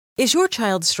Is your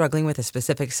child struggling with a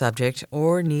specific subject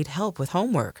or need help with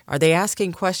homework? Are they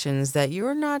asking questions that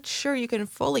you're not sure you can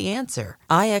fully answer?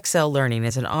 IXL Learning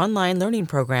is an online learning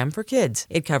program for kids.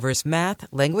 It covers math,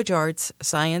 language arts,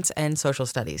 science, and social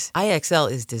studies. IXL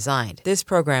is designed. This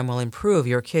program will improve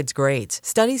your kids' grades.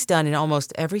 Studies done in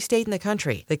almost every state in the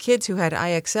country. The kids who had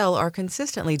IXL are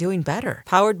consistently doing better.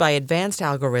 Powered by advanced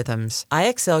algorithms,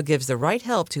 IXL gives the right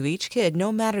help to each kid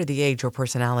no matter the age or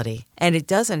personality. And it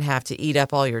doesn't have to eat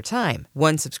up all your time.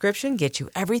 One subscription gets you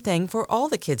everything for all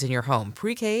the kids in your home,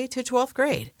 pre-K to 12th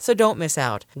grade. So don't miss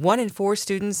out. 1 in 4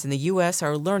 students in the U.S.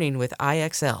 are learning with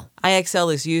IXL.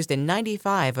 IXL is used in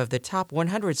 95 of the top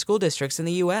 100 school districts in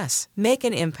the U.S. Make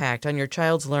an impact on your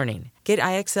child's learning. Get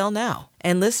IXL now.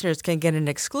 And listeners can get an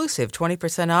exclusive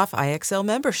 20% off IXL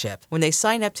membership when they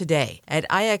sign up today at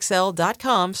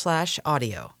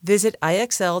IXL.com/audio. Visit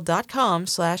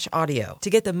IXL.com/audio to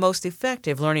get the most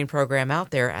effective learning program out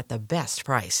there at the best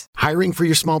price. Hiring for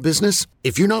your small business?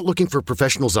 If you're not looking for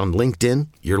professionals on LinkedIn,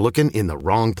 you're looking in the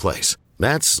wrong place.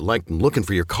 That's like looking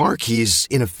for your car keys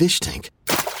in a fish tank.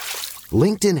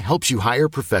 LinkedIn helps you hire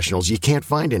professionals you can't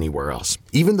find anywhere else,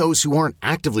 even those who aren't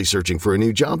actively searching for a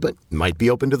new job but might be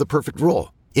open to the perfect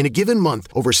role. In a given month,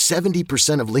 over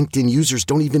 70% of LinkedIn users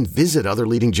don't even visit other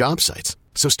leading job sites.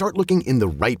 So start looking in the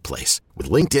right place. With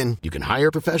LinkedIn, you can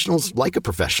hire professionals like a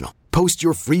professional. Post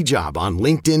your free job on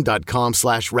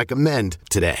linkedin.com/recommend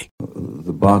today.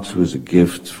 The box was a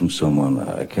gift from someone.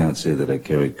 I can't say that I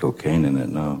carried cocaine in it,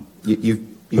 no. You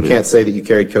can't say that you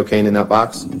carried cocaine in that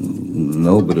box?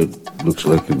 No, but it looks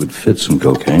like it would fit some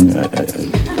cocaine.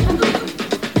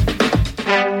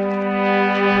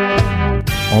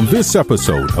 On this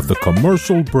episode of The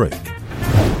Commercial Break.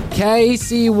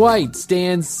 Casey White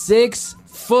stands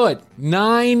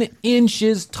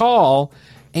 6'9" tall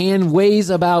and weighs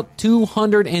about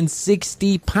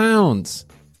 260 pounds.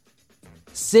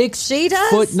 She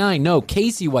does? 6'9". No,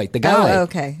 Casey White, the guy. Oh,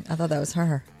 okay. I thought that was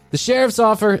her. The sheriff's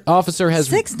officer has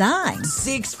 6'9".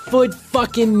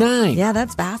 6'9". Yeah,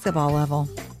 that's basketball level.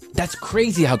 That's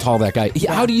crazy how tall that guy.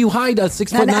 How do you hide a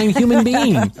 6'9" human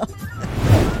being?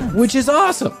 Which is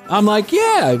awesome. I'm like,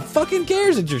 yeah, fucking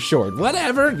cares that you're short.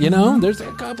 Whatever, you know. There's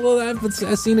a couple of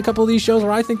I've seen a couple of these shows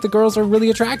where I think the girls are really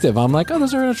attractive. I'm like, oh,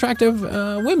 those are attractive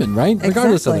women, right?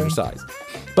 Regardless of their size.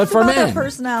 But for men, their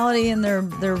personality and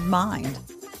their mind.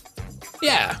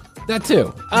 Yeah, that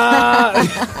too.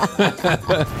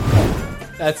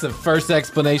 That's the first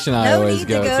explanation I always go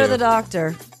to. No need to go to the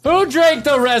doctor. Who drank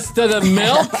the rest of the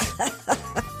milk?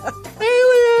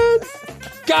 Aliens!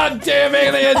 Goddamn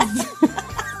aliens!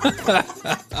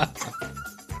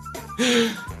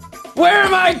 Where are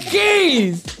my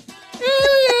keys?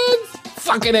 Aliens!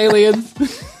 Fucking aliens!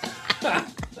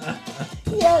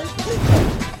 Yes.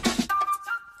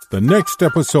 The next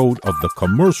episode of The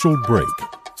Commercial Break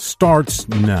starts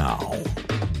now.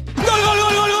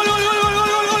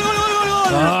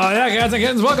 Yeah, cats and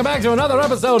kittens, welcome back to another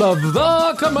episode of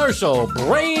The Commercial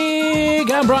Break.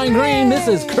 I'm Brian Green. This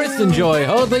is Kristen Joy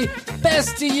Hoadley.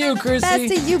 Best to you, Chrissy. Best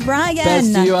to you, Brian.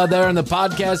 Best to you out there in the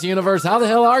podcast universe. How the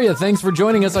hell are you? Thanks for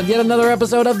joining us on yet another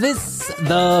episode of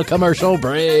The Commercial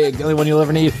Break. The only one you'll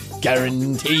ever need,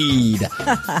 guaranteed.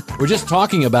 We're just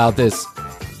talking about this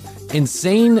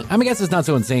insane, I mean, I guess it's not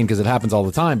so insane because it happens all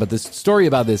the time, but this story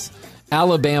about this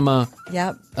Alabama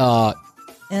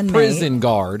prison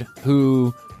guard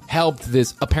who helped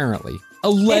this, apparently,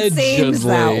 allegedly. It seems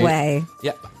that way.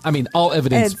 Yeah, I mean, all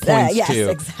evidence points to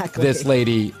exactly. this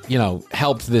lady,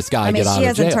 helped this guy get out of jail. She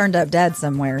hasn't turned up dead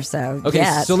somewhere, so okay,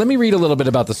 so let me read a little bit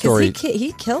about the story.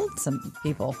 He killed some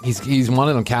people. He's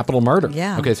wanted on capital murder.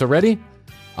 Yeah. Okay, so ready?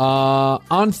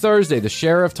 On Thursday, the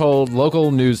sheriff told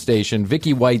local news station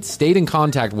Vicky White stayed in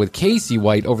contact with Casey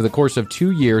White over the course of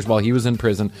 2 years while he was in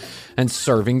prison and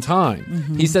serving time.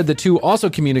 Mm-hmm. He said the two also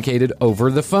communicated over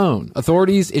the phone.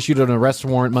 Authorities issued an arrest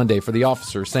warrant Monday for the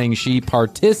officer, saying she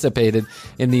participated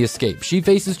in the escape. She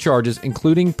faces charges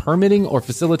including permitting or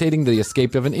facilitating the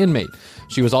escape of an inmate.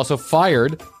 She was also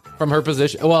fired from her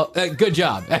position. Well, good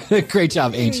job. Great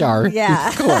job, HR. Yeah.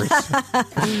 Of course.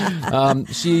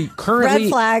 She currently... Red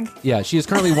flag. Yeah, she is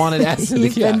currently wanted as...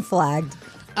 You've been flagged.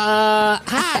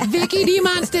 Hi, Vicky, do you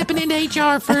mind stepping into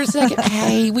HR for a second?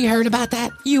 Hey, we heard about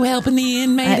that. You helping the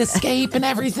inmate escape and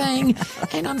everything.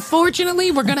 And unfortunately,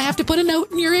 we're going to have to put a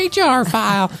note in your HR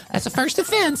file. That's a first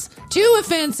offense, 2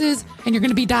 offenses, and you're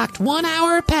going to be docked 1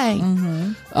 hour of pay.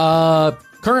 Mm-hmm.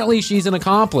 Currently, she's an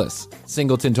accomplice,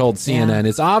 Singleton told CNN. Yeah.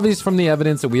 It's obvious from the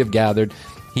evidence that we have gathered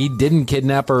he didn't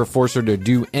kidnap her or force her to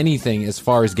do anything as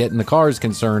far as getting the car is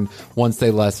concerned once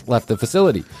they left the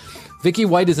facility. Vicky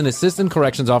White is an assistant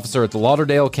corrections officer at the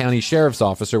Lauderdale County Sheriff's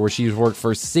Office, where she's worked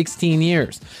for 16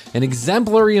 years. An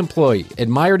exemplary employee,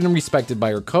 admired and respected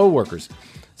by her co-workers,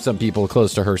 some people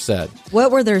close to her said.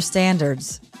 What were their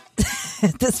standards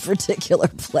at this particular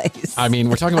place? I mean,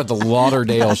 we're talking about the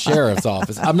Lauderdale Sheriff's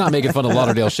Office. I'm not making fun of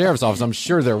Lauderdale Sheriff's Office. I'm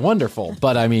sure they're wonderful,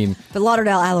 but I mean... But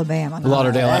Lauderdale, Alabama.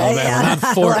 Lauderdale, Alabama, not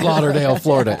Fort Lauderdale,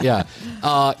 Florida. Yeah.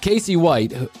 Casey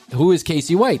White. Who is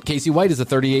Casey White? Casey White is a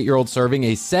 38-year-old serving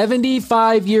a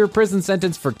 75-year prison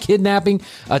sentence for kidnapping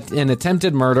and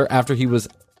attempted murder after he was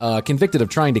convicted of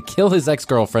trying to kill his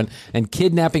ex-girlfriend and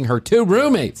kidnapping her 2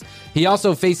 roommates. He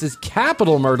also faces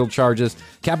capital murder charges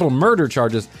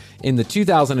in the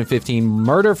 2015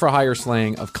 murder for hire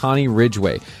slaying of Connie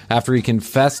Ridgway after he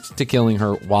confessed to killing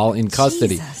her while in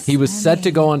custody. He was set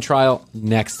to go on trial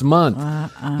next month.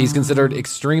 He's considered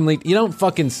extremely, you don't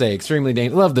fucking say extremely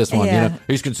dangerous. Love this one. Yeah. You know,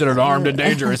 he's considered armed and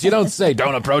dangerous. You don't say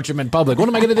don't approach him in public. What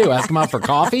am I going to do? Ask him out for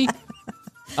coffee?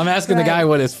 I'm asking the guy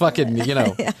what his fucking,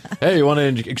 hey, you want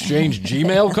to exchange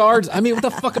Gmail cards? I mean, what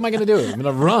the fuck am I going to do? I'm going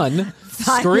to run,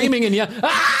 screaming and yell,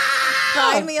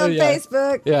 Find me on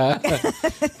Facebook. Yeah.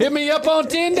 Hit me up on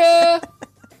Tinder.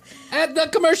 At the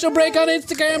commercial break on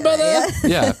Instagram, brother.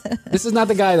 Yeah. This is not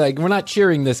the guy, we're not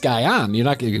cheering this guy on. You're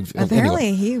not going to.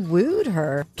 Apparently, he wooed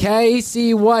her.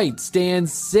 Casey White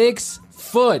stands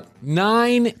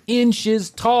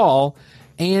 6'9" tall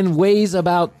and weighs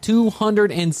about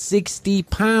 260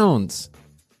 pounds.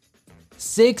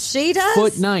 She does?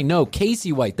 6'9". No,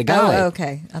 Casey White, the guy. Oh,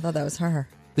 okay. I thought that was her.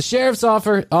 The sheriff's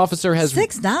officer has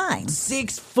 6'9".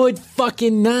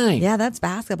 6'9". Yeah, that's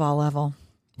basketball level.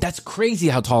 That's crazy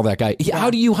how tall that guy. How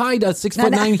do you hide a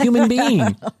 6'9" human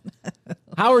being?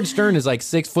 Howard Stern is like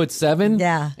 6'7".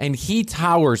 Yeah. And he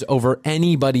towers over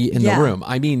anybody in the room.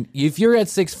 I mean, if you're at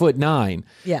 6'9".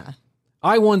 Yeah.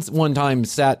 I one time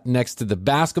sat next to the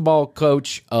basketball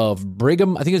coach of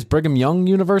Brigham. I think it was Brigham Young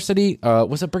University.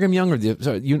 Was it Brigham Young or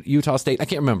Utah State? I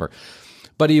can't remember.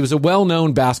 But he was a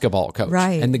well-known basketball coach.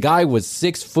 Right. And the guy was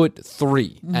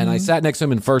 6'3". And I sat next to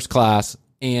him in first class,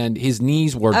 and his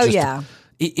knees were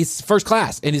it's first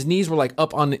class, and his knees were like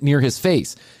up on near his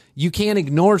face. You can't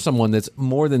ignore someone that's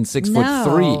more than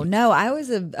 6'3". No, I was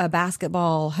a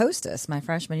basketball hostess my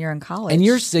freshman year in college. And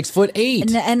you're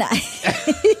 6'8". And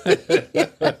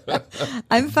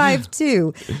I'm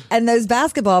 5'2". And those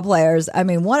basketball players, I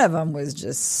mean, one of them was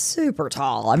just super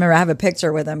tall. I remember I have a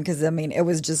picture with him because, I mean, it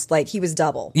was just like he was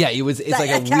double. Yeah, it's like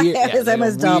a weird. It was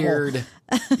almost double. Weird,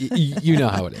 you know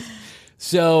how it is.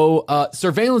 So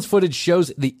surveillance footage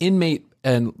shows the inmate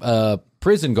and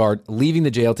prison guard leaving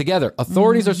the jail together.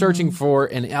 Authorities are searching for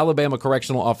an Alabama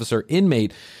correctional officer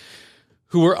inmate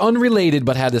who were unrelated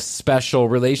but had a special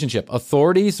relationship.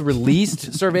 Authorities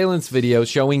released surveillance video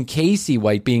showing Casey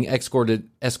White being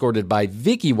escorted by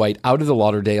Vicky White out of the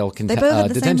Lauderdale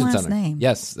detention center. Name.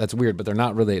 Yes, that's weird, but they're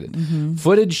not related.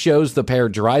 Footage shows the pair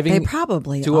driving They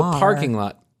probably to are. a parking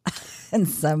lot. In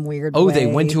some weird way. Oh, they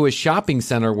went to a shopping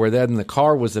center where then the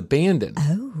car was abandoned.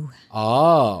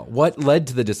 Oh, what led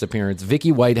to the disappearance?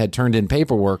 Vicky White had turned in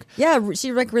paperwork. Yeah,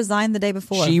 she resigned the day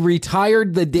before. She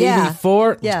retired the day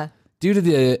before. Yeah. Due to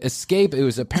the escape, it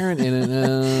was apparent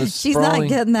in she's not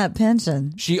getting that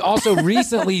pension. She also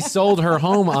recently sold her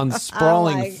home on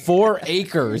sprawling 4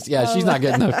 acres. Yeah, she's not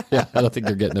getting I don't think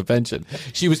they're getting a pension.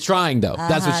 She was trying, though.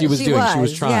 That's what she was doing. She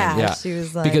was trying. Yeah. She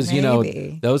was like, because,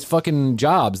 maybe. those fucking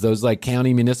jobs, those like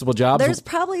county municipal jobs. There's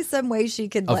probably some way she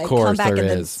could of course come back there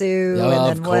and then is. sue Of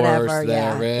and then course whatever.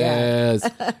 there is.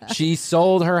 She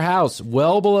sold her house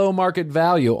well below market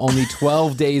value only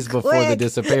 12 days before the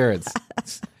disappearance.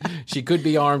 She could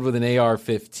be armed with an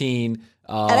AR-15. An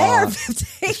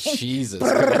AR-15? Jesus.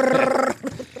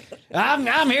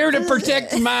 I'm here to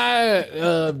protect my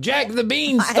Jack the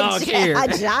Beanstalk here.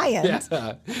 A giant.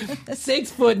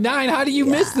 6'9". How do you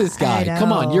miss this guy? I know.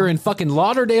 Come on, you're in fucking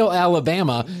Lauderdale,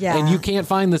 Alabama, and you can't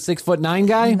find the 6'9"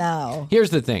 guy? No. Here's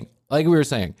the thing. Like we were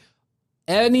saying,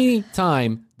 any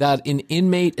time that an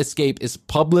inmate escape is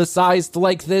publicized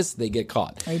like this, they get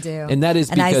caught. They do. And that is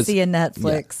because... And I see a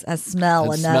Netflix, a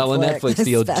smell a Netflix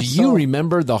deal. Do you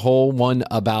remember the whole one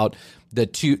about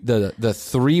the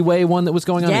three-way one that was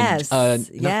going on? Yes.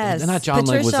 Yes. Not John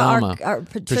Leguizamo.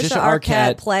 Patricia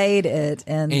Arquette played it.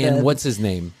 And what's his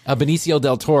name? Benicio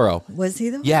del Toro. Was he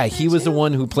the one? Yeah, he was the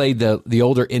one who played the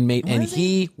older inmate, and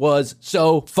he was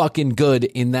so fucking good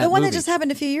in that movie. The one that just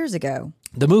happened a few years ago.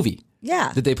 The movie.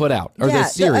 Yeah. That they put out. Or the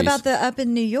series. About the Up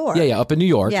in New York. Yeah, up in New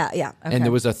York. Yeah. Okay. And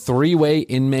there was a three-way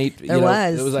inmate. There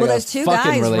was. It was like those a two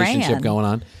fucking guys relationship ran. going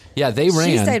on. Yeah, they ran.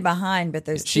 She stayed behind, but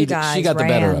those two guys She got the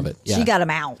better of it. Yeah. She got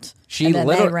him out. And then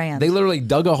they ran. They literally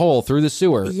dug a hole through the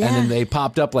sewer, Yeah. and then they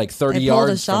popped up like 30 They pulled a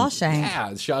yards. Shawshank.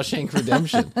 Shawshank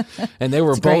Redemption. And they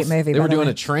were It's a great both. movie, they by were the doing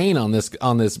way. a train on this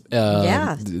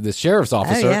Yeah. the sheriff's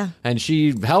officer, yeah. and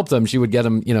she helped them. She would get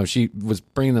them. She was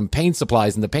bringing them paint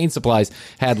supplies, and the paint supplies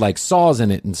had like saws in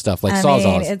it and stuff, like I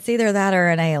sawzalls. mean, it's either that or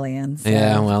an alien. So.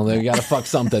 Yeah, well, you got to fuck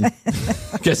something.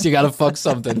 Guess you got to fuck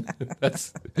something.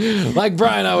 That's like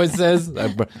Brian always says.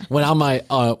 When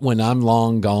I'm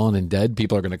long gone and dead,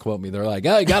 people are going to quote me. They're like,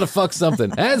 "Oh, you got to fuck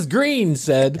something." As Green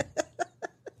said,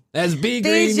 as B.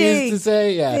 Green PG. used to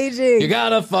say, "Yeah, PG. you got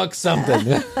to fuck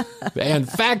something." And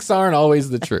facts aren't always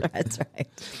the truth. That's right.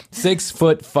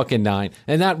 6'9",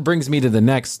 and that brings me to the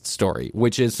next story,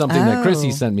 which is something that Chrissy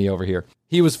Oh. sent me over here.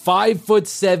 He was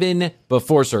 5'7"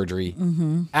 before surgery.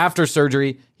 Mm-hmm. After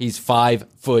surgery, he's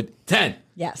 5'10".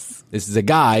 Yes. This is a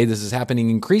guy. This is happening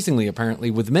increasingly, apparently,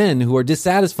 with men who are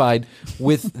dissatisfied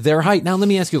with their height. Now, let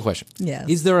me ask you a question. Yes.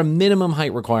 Is there a minimum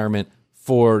height requirement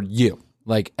for you?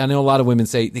 Like, I know a lot of women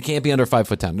say they can't be under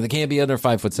 5'10", or they can't be under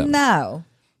 5'7".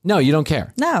 No, You don't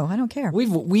care. no, I don't care. We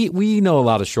know a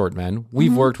lot of short men.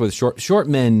 We've worked with short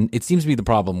men. It seems to be the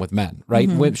problem with men, right?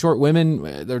 Short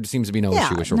women, there seems to be no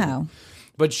issue with short men.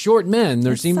 But short men,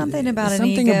 there seems something about an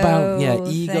something ego about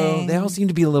ego. thing. They all seem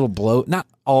to be a little bloat. Not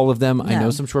all of them. I No. know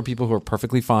some short people who are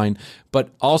perfectly fine, but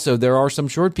also there are some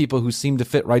short people who seem to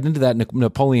fit right into that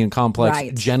Napoleon complex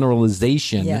Right.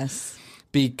 generalization. Yes.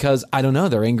 Because I don't know,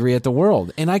 they're angry at the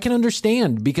world, and I can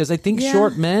understand because I think Yeah.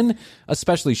 short men,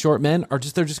 especially short men,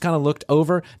 they're just kind of looked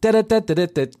over.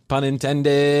 Pun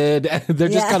intended. They're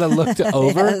just Yeah. kind of looked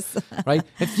over, Yes. right?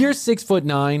 If you're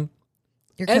 6'9".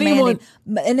 You're Anyone-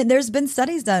 commanding, and there's been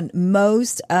studies done.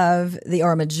 Most of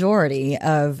a majority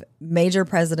of major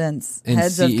presidents, And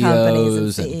heads of companies,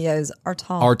 and CEOs and- CEOs are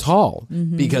tall. Are tall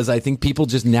because I think people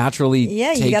just naturally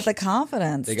Yeah, you take- got the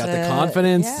confidence. They got the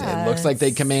confidence. Yeah, It looks like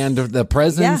they command the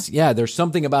presence. Yeah, there's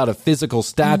something about a physical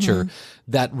stature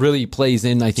that really plays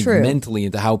in, I think, True. mentally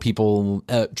into how people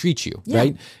treat you,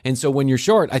 right? And so when you're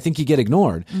short, I think you get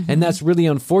ignored. And that's really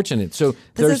unfortunate. So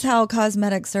This is how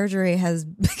cosmetic surgery has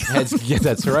become yeah,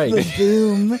 that's right. the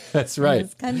boom That's right. in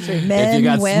this country. Men, if you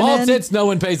got small women. tits, no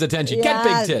one pays attention. Get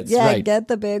big tits. Yeah, right. get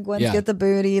the big ones. Yeah. Get the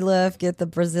booty lift. Get the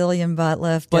Brazilian butt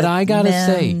lift. But get I gotta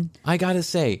men.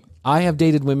 say, I have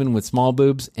dated women with small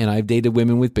boobs, and I've dated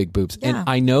women with big boobs, Yeah. and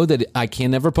I know that I can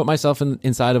never put myself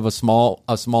inside of a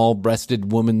small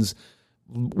breasted woman's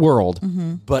world.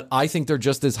 But I think they're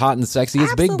just as hot and sexy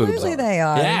as big boobs. Absolutely they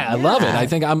are. Yeah, I love it. Yeah. I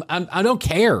think I don't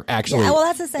care actually. Yeah, well,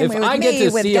 that's the same if way with I me get to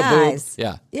with see guys. a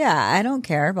boob, Yeah, I don't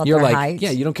care about you're their like, height.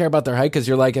 yeah, you don't care about their height because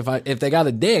you're like, if they got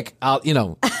a dick, I'll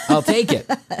take it.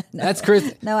 That's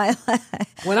Chris. No, I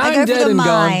When I I'm go dead for the and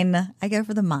mine. gone, I go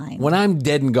for the mine. when I'm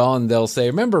dead and gone, they'll say,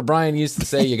 remember Brian used to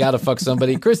say you got to fuck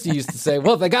somebody. Christy used to say,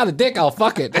 well, if they got a dick, I'll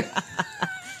fuck it.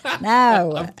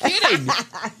 No.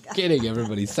 Kidding,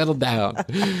 everybody. Settle down.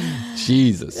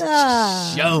 Jesus.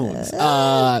 Jones.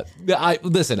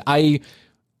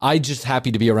 I just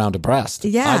happy to be around a breast.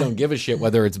 Yeah. I don't give a shit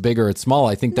whether it's big or it's small.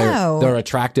 I think they're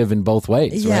attractive in both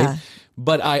ways, Yeah. right?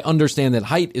 But I understand that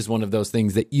height is one of those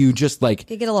things that you just like.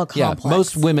 You get a little complex. Yeah,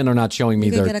 most women are not showing me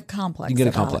You their. can get a complex. You can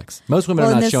get a about complex. it. Most women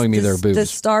Well, are and not showing me their boobs. This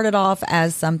started off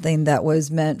as something that was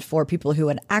meant for people who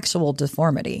had actual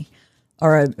deformity,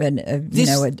 or I don't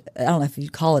know if you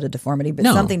call it a deformity, but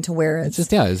No. something to where It's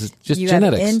it's just you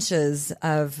genetics. have inches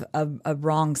of a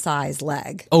wrong size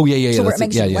leg. Oh, yeah. To where That's it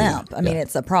makes yeah, you yeah, limp. yeah, I mean, yeah.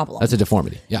 it's a problem. That's a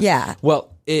deformity. Yeah. Yeah.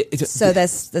 Well, So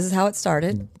this is how it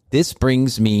started, this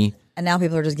brings me and now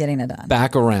people are just getting it done.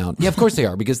 back around. Yeah, of course they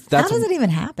are, because How that's does it even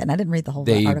happen? I didn't read the whole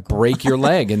they article. break your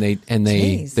leg and they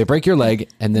Jeez. break your leg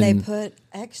and They then put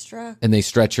extra. and they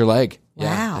stretch your leg.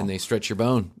 Yeah, Wow. and they stretch your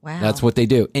bone. Wow. That's what they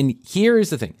do. And here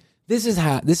is the thing. This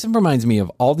reminds me of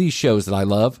all these shows that I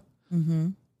love.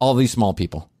 All these small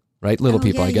people, right? Little Oh,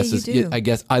 people. yeah, I guess yeah, is. you do. I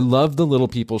guess I love the little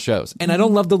people shows, and I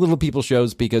don't love the little people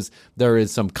shows because there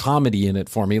is some comedy in it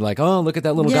for me. Like, oh, look at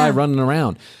that little guy Yeah. running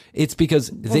around. It's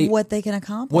because What they can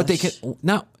accomplish. what they can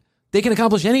now they can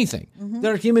accomplish anything.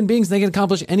 They're human beings. They can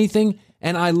accomplish anything.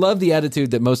 And I love the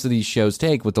attitude that most of these shows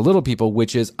take with the little people,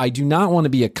 which is I do not want to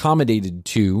be accommodated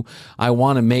to. I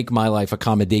want to make my life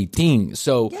accommodating.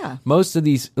 So Yeah. most of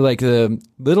these, like the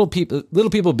little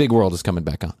people, Big World is coming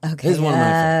back on. Okay, This is one of my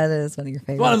favorites. that is one of your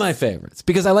favorites. One of my favorites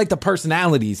because I like the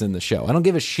personalities in the show. I don't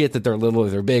give a shit that they're little or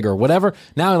they're big or whatever.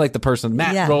 Now I like the person,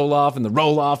 Matt Yeah. Roloff and the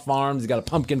Roloff Farms. He's got a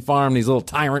pumpkin farm. And he's a little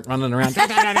tyrant running around.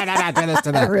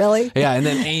 Really? Yeah. And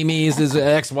then Amy is his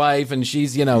ex-wife and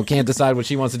she's, can't decide what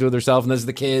she wants to do with herself. And there's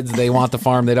the kids. They want the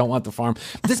farm. They don't want the farm.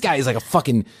 But this guy is like a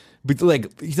fucking,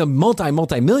 he's a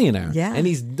multi-millionaire. Yeah. And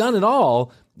he's done it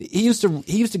all. He used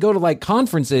to go to like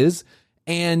conferences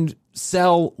and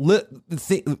sell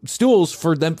stools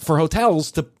for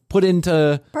hotels to put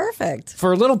into Perfect.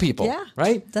 for little people. Yeah.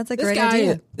 Right? That's a great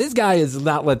idea. This guy is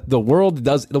not let the world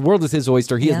is his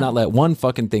oyster. He has not let one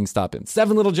fucking thing stop him.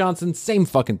 7 Little Johnson, same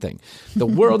fucking thing. The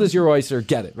world is your oyster.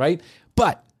 Get it, right?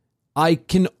 But I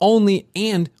can only,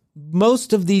 and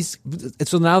most of these,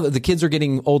 so now that the kids are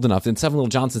getting old enough and 7 Little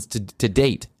Johnsons to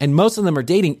date, and most of them are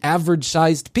dating average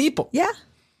sized people. Yeah.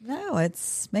 No,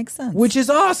 makes sense. Which is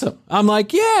awesome. I'm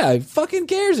like, yeah, fucking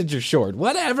cares that you're short.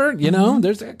 Whatever, you know.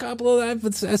 There's a couple of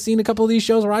I've seen a couple of these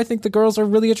shows where I think the girls are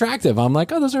really attractive. I'm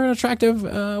like, oh, those are attractive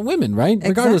women, right?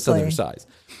 Regardless of their size.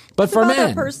 But it's for about men,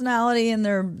 their personality and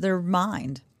their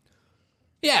mind.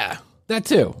 yeah, that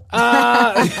too.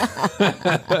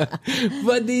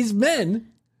 But these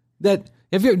men that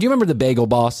do you remember the Bagel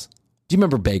Boss? Do you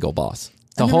remember Bagel Boss?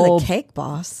 I remember the Cake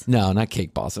Boss. No, not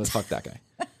Cake Boss. Fuck that guy.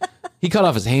 He cut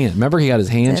off his hand. Remember, he got his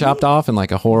hand chopped off in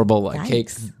like a horrible cake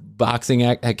bossing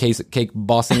accident.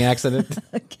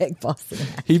 Cake bossing.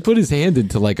 He put his hand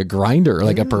into like a grinder,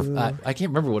 like I can't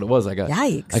remember what it was, like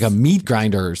a meat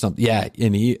grinder or something. Yeah,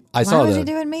 and Why was he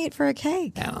doing meat for a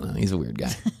cake? I don't know. He's a weird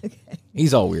guy. Okay.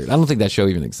 He's all weird. I don't think that show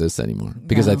even exists anymore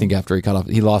because I think after he cut off,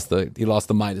 he lost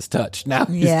the Midas touch. Now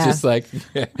he's just like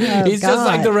just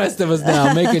like the rest of us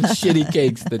now, making shitty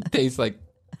cakes that taste like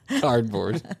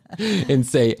cardboard and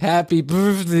say happy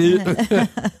birthday.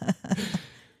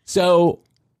 So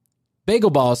Bagel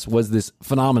Boss was this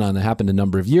phenomenon that happened a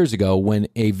number of years ago when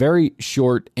a very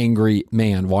short, angry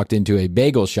man walked into a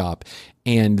bagel shop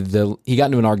and he got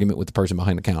into an argument with the person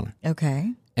behind the counter.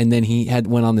 Okay. And then he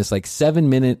went on this like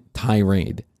 7-minute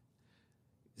tirade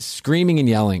screaming and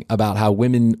yelling about how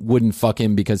women wouldn't fuck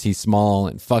him because he's small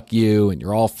and fuck you and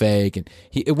you're all fake. And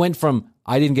it went from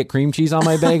I didn't get cream cheese on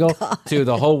my bagel to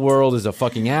the whole world is a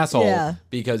fucking asshole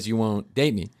because you won't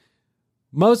date me.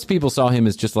 Most people saw him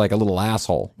as just like a little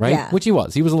asshole, right? Yeah. Which he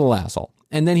was. He was a little asshole.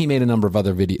 And then he made a number of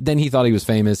other videos. Then he thought he was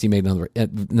famous. He made a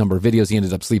number of videos. He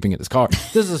ended up sleeping in his car.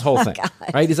 This is his whole thing,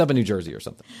 right? He's up in New Jersey or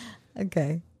something.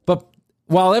 Okay. But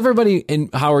while everybody in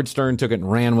Howard Stern took it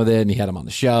and ran with it and he had him on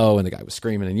the show and the guy was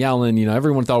screaming and yelling, you know,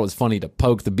 everyone thought it was funny to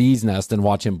poke the bee's nest and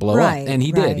watch him blow up. And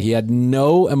he did. He had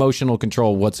no emotional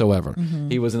control whatsoever.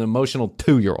 Mm-hmm. He was an emotional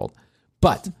 2-year-old.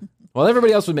 But while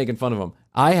everybody else was making fun of him,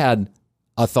 I had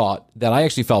a thought that I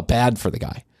actually felt bad for the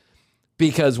guy.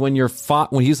 Because when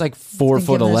he's like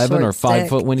 4'11" or 5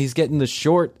 foot, when he's getting the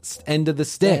short end of the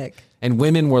stick. And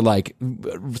women were like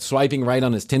swiping right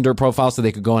on his Tinder profile so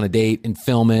they could go on a date and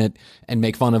film it and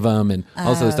make fun of him and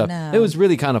all this other stuff. No. It was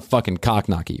really kind of fucking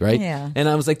cock-knocky, right? Yeah. And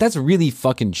I was like, that's really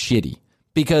fucking shitty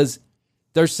because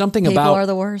there's something People about... People are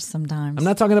the worst sometimes. I'm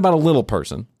not talking about a little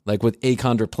person like with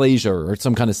achondroplasia or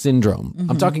some kind of syndrome.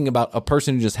 Mm-hmm. I'm talking about a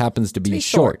person who just happens to be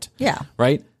short. Yeah.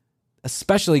 Right?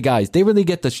 Especially guys. They really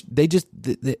get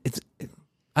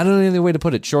I don't know any other way to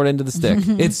put it. Short end of the stick.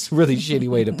 It's a really shitty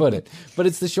way to put it. But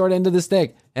it's the short end of the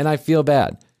stick. And I feel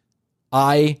bad.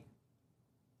 I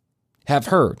have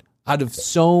heard out of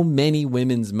so many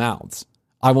women's mouths,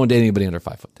 I won't date anybody under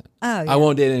 5'10". Oh, yeah. I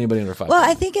won't date anybody under 5'10". Well,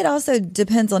 I think it also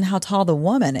depends on how tall the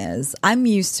woman is. I'm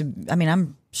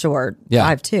short,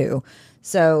 5'2".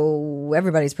 So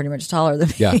everybody's pretty much taller than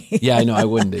me. Yeah, I know. I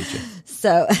wouldn't date you.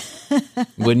 So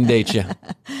wouldn't date you.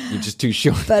 You're just too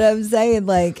short. But I'm saying,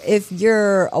 like, if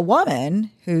you're a woman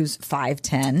who's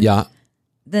 5'10",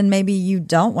 then maybe you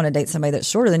don't want to date somebody that's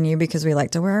shorter than you because we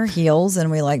like to wear heels and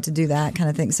we like to do that kind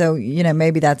of thing. So, you know,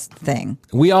 maybe that's the thing.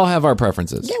 We all have our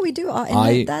preferences. Yeah, we do.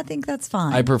 And I think that's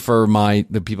fine. I prefer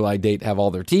the people I date have all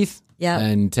their teeth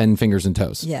and 10 fingers and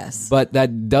toes. Yes. But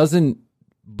that doesn't,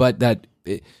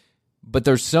 but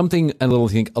there's something a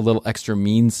little extra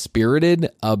mean-spirited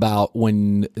about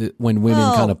when women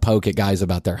kind of poke at guys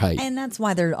about their height. And that's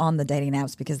why they're on the dating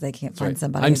apps because they can't find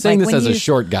somebody. I'm saying this as a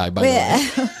short guy, by the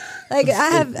way. Like I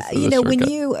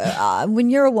have, when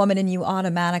you're a woman and you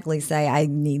automatically say, I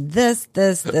need this,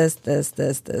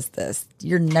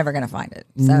 you're never going to find it.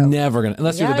 So never going to,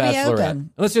 unless you're the Bachelorette.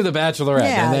 Unless you're the Bachelorette,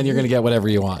 and then you're going to get whatever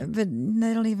you want. But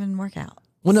they don't even work out.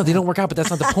 Well, no, they don't work out, but that's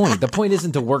not the point. The point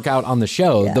isn't to work out on the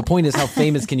show. Yeah. The point is how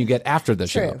famous can you get after the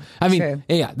show. I mean,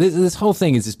 this whole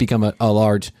thing has just become a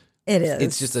large... It is.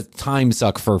 It's just a time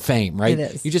suck for fame, right?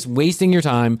 It is. You're just wasting your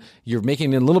time. You're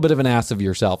making a little bit of an ass of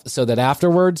yourself so that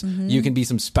afterwards you can be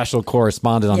some special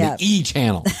correspondent on the E!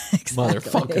 channel.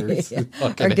 Motherfuckers. Yeah.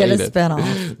 Or get a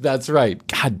spinoff. That's right.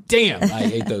 God damn. I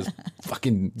hate those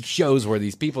fucking shows where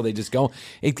these people, they just go...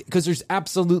 Because there's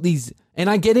absolutely... And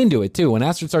I get into it too. When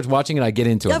Astrid starts watching it, I get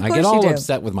into it. And I get all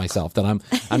upset with myself that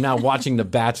I'm now watching The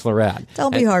Bachelorette.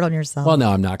 Don't be hard on yourself. Well,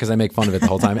 no, I'm not, because I make fun of it the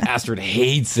whole time. Astrid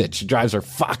hates it. She drives her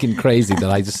fucking crazy that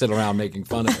I just sit around making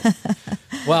fun of it.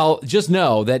 Well, just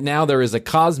know that now there is a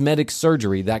cosmetic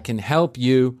surgery that can help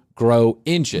you grow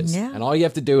inches. Yeah. And all you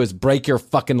have to do is break your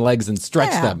fucking legs and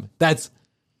stretch them. That's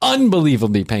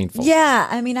unbelievably painful. Yeah.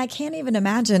 I mean, I can't even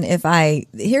imagine if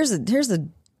here's a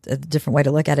different way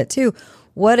to look at it too.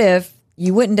 What if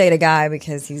you wouldn't date a guy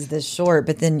because he's this short,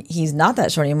 but then he's not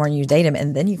that short anymore and you date him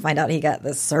and then you find out he got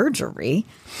this surgery?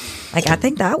 Like, I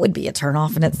think that would be a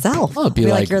turnoff in itself. Well, it'd be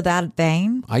like you're that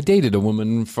vain. I dated a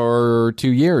woman for 2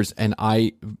 years and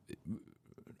I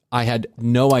had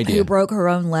no idea. Who broke her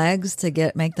own legs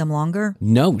to make them longer?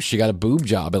 No, she got a boob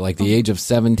job at like the age of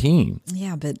 17.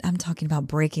 Yeah, but I'm talking about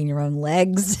breaking your own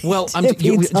legs. Well,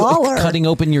 taller. Cutting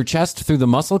open your chest through the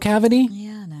muscle cavity.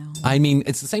 Yeah, no. I mean,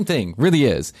 it's the same thing, really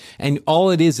is. And all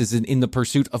it is in the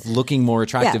pursuit of looking more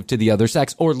attractive to the other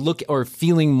sex or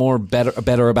feeling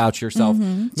better about yourself.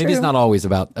 Maybe it's not always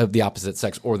about the opposite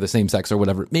sex or the same sex or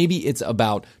whatever. Maybe it's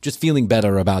about just feeling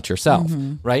better about yourself,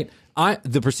 right?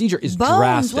 The procedure is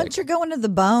drastic. Once you're going to the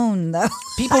bone, though.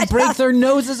 People break their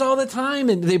noses all the time,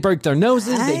 and they break their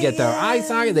noses, they get their eye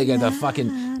socket, they get the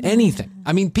fucking anything.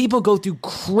 I mean, people go through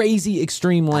crazy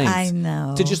extreme lengths. I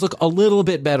know. To just look a little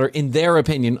bit better, in their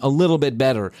opinion, a little bit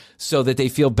better, so that they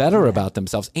feel better about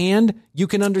themselves. And you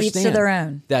can understand. Each to their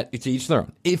own. That it's each their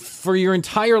own. If for your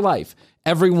entire life,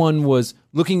 everyone was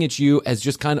looking at you as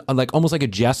just kind of like almost like a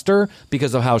jester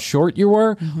because of how short you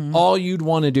were, all you'd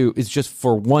want to do is just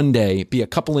for one day be a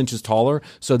couple inches taller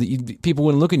so that people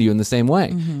wouldn't look at you in the same way.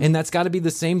 And that's got to be the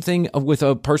same thing with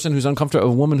a person who's uncomfortable,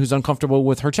 a woman who's uncomfortable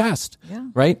with her chest,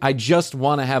 right? I just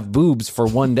want to have boobs for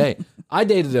one day. I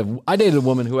dated a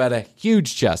woman who had a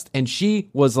huge chest, and she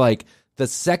was like, the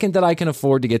second that I can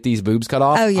afford to get these boobs cut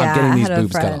off, I'm getting these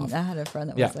boobs cut off. I had a friend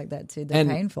that was like that too. They're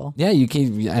painful. Yeah, you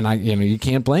can't, and you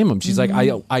can't blame them. She's like,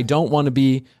 I don't want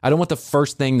the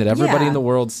first thing that everybody in the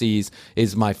world sees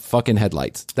is my fucking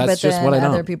headlights. That's just what I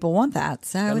don't. Other people want that.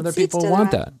 So other people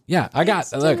want that. Yeah,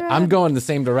 I'm going the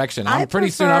same direction.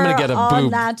 Pretty soon I'm going to get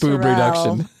a boob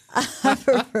reduction. I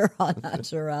prefer all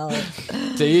natural.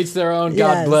 To each their own.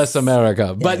 God bless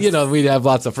America. But we have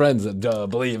lots of friends that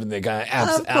believe in the kind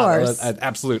of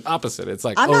absolute opposite. It's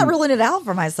like I'm not ruling it out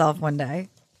for myself one day.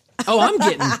 I'm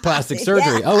getting plastic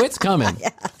surgery. Oh, it's coming.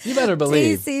 You better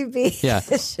believe. TCB. Yeah.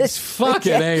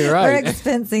 Fucking A, right. We're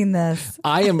expensing this.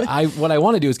 What I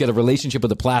want to do is get a relationship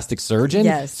with a plastic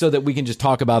surgeon so that we can just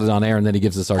talk about it on air and then he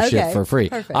gives us our shit for free.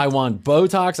 Perfect. I want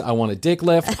Botox. I want a dick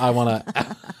lift. I want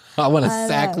a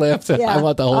sack lift. Yeah. I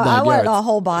want the whole 9 yards. I want yards. the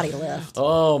whole body lift.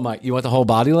 Oh my! You want the whole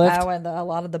body lift? I want a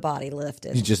lot of the body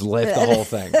lifted. You just lift the whole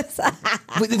thing.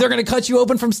 They're going to cut you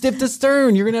open from tip to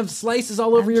stern. You're going to have slices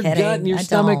all over your gut and your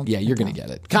stomach. Don't. Yeah, you're going to get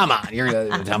it. Come on. You're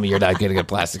going to tell me you're not going to get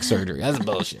plastic surgery. That's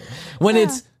bullshit. When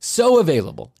it's so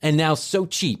available and now so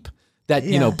cheap that,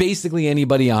 basically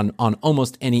anybody on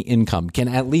almost any income can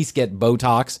at least get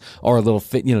Botox or a little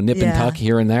fit, nip and tuck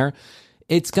here and there.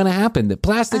 It's going to happen. The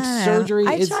plastic surgery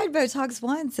I tried Botox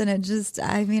once and it just,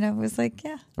 I was like,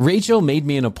 Rachel made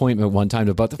me an appointment one time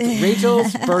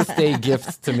Rachel's birthday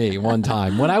gift to me one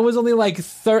time when I was only like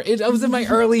I was in my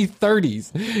early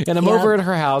 30s and I'm over at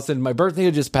her house and my birthday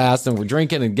had just passed and we're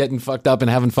drinking and getting fucked up and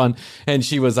having fun. And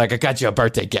she was like, I got you a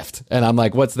birthday gift. And I'm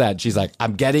like, what's that? She's like,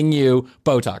 I'm getting you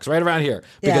Botox right around here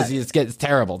because it's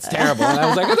terrible. It's terrible. And I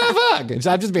was like, what the fuck? And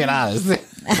I'm just being honest.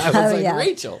 I was like,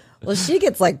 Rachel. Well, she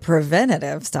gets like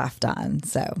preventative stuff done,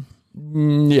 so.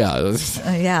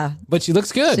 Yeah. But she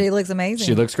looks good. She looks amazing.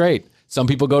 She looks great. Some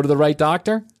people go to the right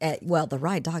doctor. Well, the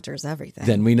right doctor is everything.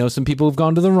 Then we know some people who've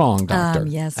gone to the wrong doctor.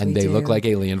 Yes, and they look like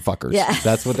alien fuckers. Yeah,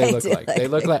 that's what they look like. They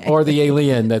look like, or the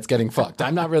alien that's getting fucked.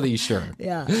 I'm not really sure.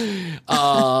 Yeah.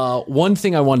 One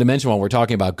thing I wanted to mention while we're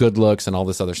talking about good looks and all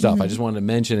this other stuff, I just wanted to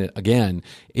mention it again,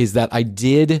 is that I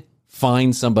did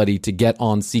find somebody to get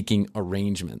on Seeking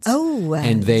Arrangements. Oh,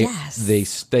 and they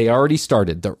already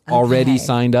started. They're already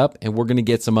signed up, and we're going to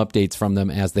get some updates from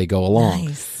them as they go along.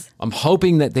 Nice. I'm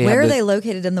hoping that they Where are they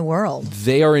located in the world?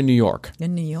 They are in New York.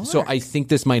 In New York. So I think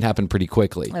this might happen pretty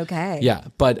quickly. Okay. Yeah,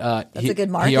 but that's a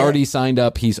good market. He already signed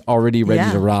up. He's already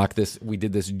ready to rock this. We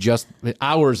did this just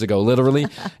hours ago, literally.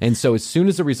 And so as soon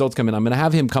as the results come in, I'm going to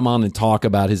have him come on and talk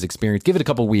about his experience. Give it a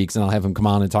couple weeks, and I'll have him come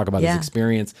on and talk about his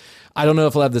experience. I don't know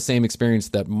if he'll have the same experience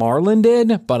that Marlon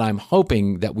did, but I'm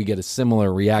hoping that we get a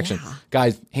similar reaction. Yeah.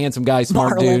 Guys, handsome guy,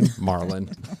 smart dude.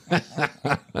 Marlon. I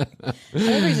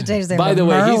think we should change his name. By the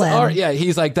way, he's Yeah,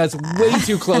 he's like, that's way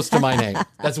too close to my name.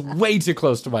 That's way too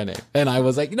close to my name. And I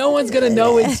was like, no one's going to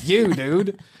know it's you,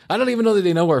 dude. I don't even know that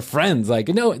they know we're friends. Like,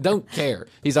 no, don't care.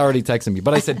 He's already texting me.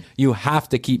 But I said, you have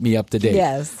to keep me up to date.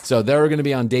 Yes. So they're going to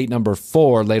be on date number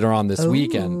 4 later on this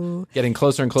weekend. Getting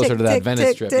closer and closer to that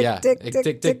Venice trip. Yeah. Tick.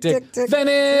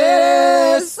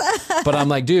 Venice! But I'm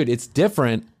like, dude, it's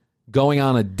different going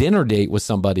on a dinner date with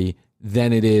somebody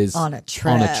than it is on a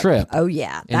trip. Oh,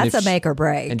 yeah. That's a make or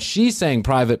break. And she's saying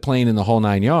private plane in the whole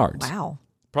 9 yards. Wow.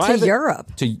 Private, to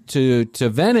Europe. To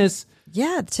Venice.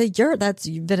 Yeah, to Europe.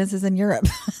 Venice is in Europe.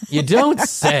 You don't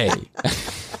say.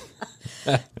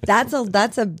 That's a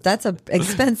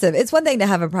expensive. It's one thing to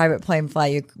have a private plane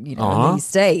fly you know in these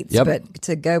states, but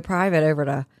to go private over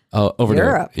to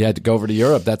Europe. To go over to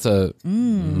Europe. That's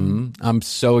I'm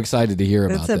so excited to hear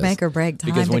about this. It's a make or break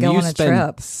time because to when go you on a spend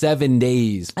trip. 7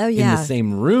 days in the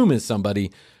same room as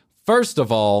somebody, first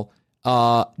of all,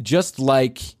 just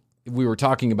like we were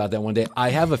talking about that one day,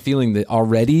 I have a feeling that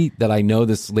already that I know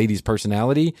this lady's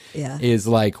personality is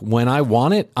like, when I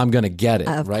want it, I'm going to get it.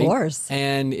 Of right? course.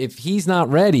 And if he's not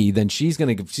ready, then she's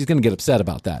going to get upset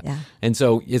about that. Yeah. And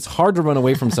so it's hard to run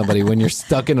away from somebody when you're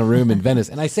stuck in a room in Venice.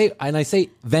 And I say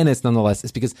Venice nonetheless,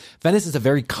 is because Venice is a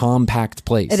very compact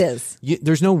place. It is.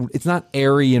 It's not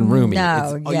airy and roomy.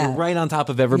 No, You're right on top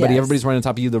of everybody. Yes. Everybody's right on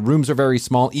top of you. The rooms are very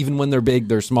small. Even when they're big,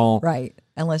 they're small. Right.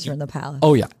 Unless you're in the palace.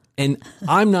 Oh, yeah. And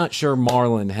I'm not sure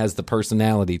Marlon has the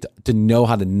personality to know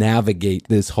how to navigate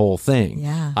this whole thing.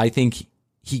 Yeah. I think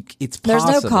it's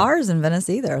possible. There's no cars in Venice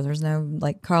either. There's no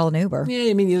like Carl and Uber. Yeah,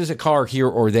 I mean, there's a car here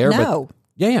or there. No.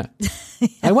 But yeah.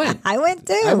 I went. I went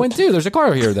too. There's a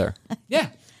car here or there. Yeah.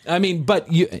 I mean, but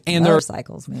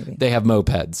motorcycles maybe. They have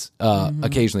mopeds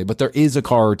occasionally, but there is a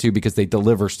car or two because they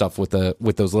deliver stuff with those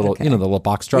little, the little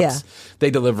box trucks. Yeah.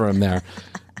 They deliver them there.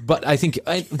 But I think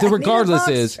regardless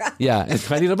is,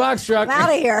 I need a box truck. I'm out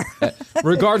of here.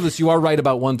 Regardless, you are right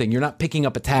about one thing. You're not picking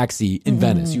up a taxi in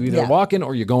Venice. You either walk in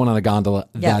or you're going on a gondola.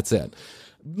 Yeah. That's it.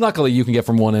 Luckily, you can get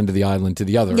from one end of the island to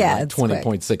the other in like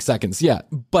 20.6 seconds. Yeah.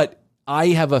 But I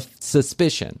have a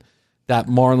suspicion that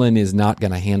Marlon is not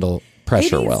going to handle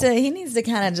pressure he needs to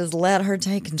kind of just let her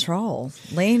take control.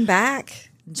 Lean back.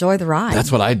 Enjoy the ride.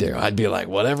 That's what I'd do. I'd be like,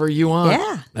 whatever you want.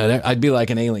 Yeah. I'd be like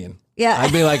an alien. Yeah.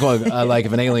 I'd be like, like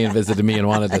if an alien visited me and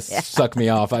wanted to suck me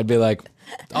off, I'd be like,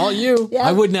 all you. Yeah.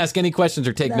 I wouldn't ask any questions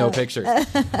or take no pictures.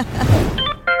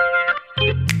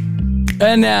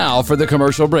 And now for the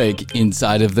commercial break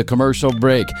inside of the commercial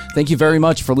break. Thank you very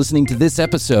much for listening to this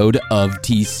episode of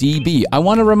TCB. I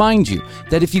want to remind you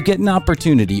that if you get an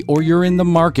opportunity or you're in the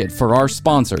market for our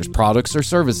sponsors, products, or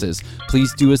services,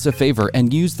 please do us a favor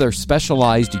and use their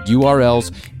specialized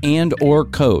URLs and or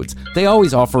codes. They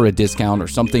always offer a discount or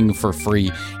something for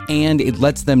free, and it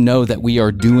lets them know that we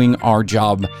are doing our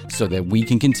job so that we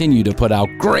can continue to put out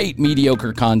great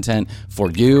mediocre content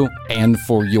for you and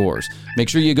for yours. Make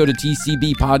sure you go to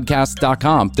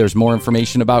tcbpodcast.com. There's more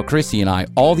information about Chrissy and I.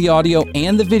 All the audio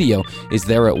and the video is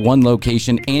there at one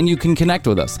location, and you can connect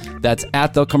with us. That's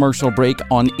at The Commercial Break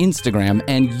on Instagram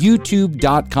and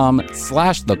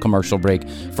youtube.com/The Commercial Break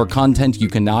for content you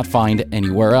cannot find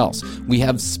anywhere else. We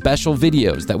have special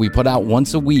videos that we put out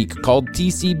once a week called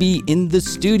TCB in the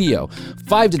Studio.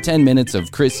 5 to 10 minutes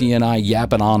of Chrissy and I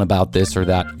yapping on about this or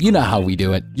that. You know how we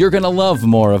do it. You're going to love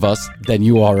more of us than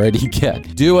you already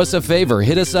get. Do us a favor.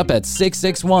 Hit us up at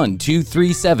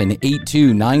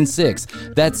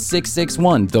 661-237-8296. That's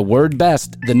 661, the word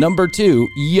best, the number 2,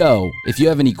 YO. If you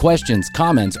have any questions,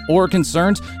 comments, or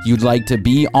concerns you'd like to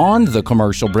be on the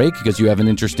commercial break because you have an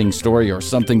interesting story or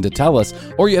something to tell us,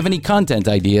 or you have any content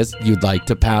ideas you'd like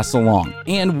to pass along.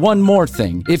 And one more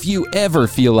thing, if you ever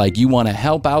feel like you want to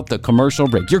help out the commercial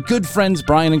break, your good friends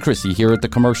Brian and Chrissy here at the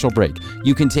commercial break,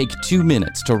 you can take 2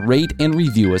 minutes to rate and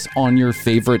review us on your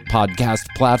favorite podcast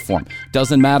platform.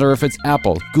 Doesn't matter if it's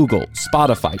Apple, Google,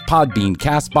 Spotify, Podbean,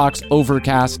 CastBox,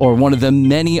 Overcast, or one of the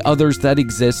many others that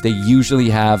exist. They usually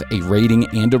have a rating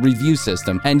and a review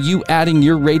system, and you adding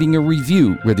your rating or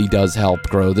review really does help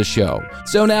grow the show.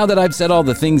 So now that I've said all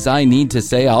the things I need to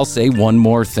say, I'll say one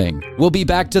more thing. We'll be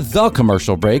back to the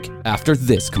commercial break after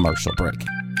this commercial break.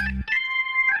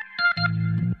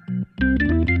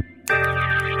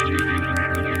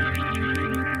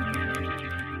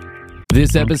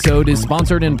 This episode is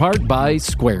sponsored in part by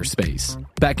Squarespace.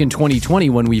 Back in 2020,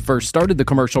 when we first started the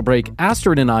commercial break,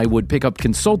 Astrid and I would pick up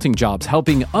consulting jobs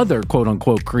helping other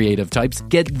quote-unquote creative types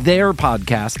get their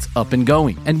podcasts up and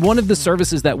going. And one of the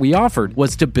services that we offered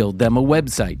was to build them a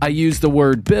website. I use the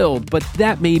word build, but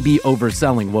that may be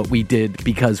overselling what we did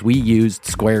because we used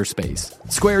Squarespace.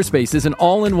 Squarespace is an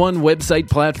all-in-one website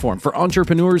platform for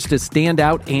entrepreneurs to stand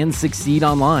out and succeed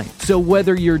online. So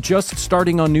whether you're just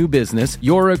starting a new business,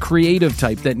 you're a creative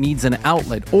type that needs an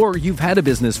outlet, or you've had a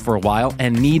business for a while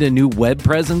and need a new web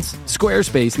presence,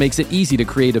 Squarespace makes it easy to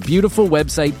create a beautiful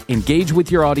website, engage with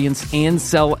your audience, and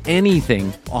sell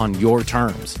anything on your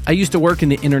terms. I used to work in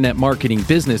the internet marketing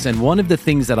business, and one of the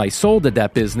things that I sold at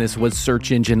that business was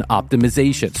search engine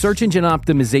optimization. Search engine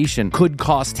optimization could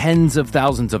cost tens of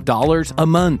thousands of dollars a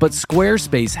month, but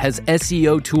Squarespace has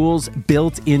SEO tools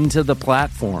built into the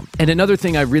platform. And another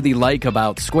thing I really like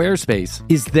about Squarespace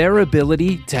is their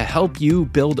ability to help you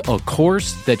build a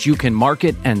course that you can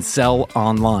market and sell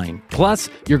online. Plus,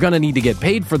 you're going to need to get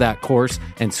paid for that course,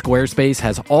 and Squarespace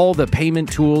has all the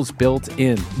payment tools built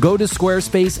in. Go to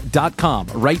squarespace.com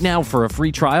right now for a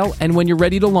free trial, and when you're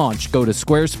ready to launch, go to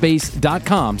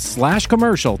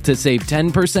squarespace.com/commercial to save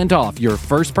 10% off your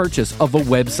first purchase of a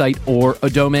website or a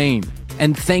domain.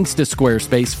 And thanks to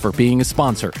Squarespace for being a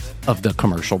sponsor of the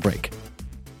commercial break.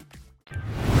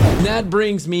 That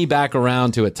brings me back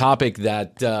around to a topic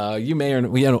that you may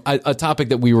or a topic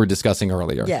that we were discussing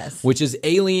earlier. Yes. Which is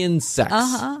alien sex.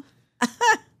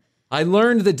 I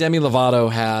learned that Demi Lovato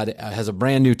has a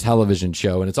brand new television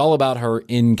show, and it's all about her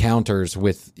encounters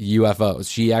with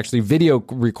UFOs. She actually video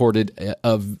recorded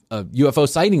a UFO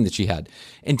sighting that she had.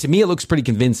 And to me, it looks pretty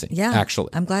convincing, actually.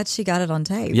 I'm glad she got it on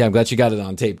tape. Yeah, I'm glad she got it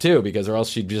on tape, too, because or else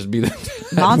she'd just be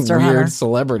the monster weird hunter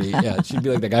celebrity. Yeah, she'd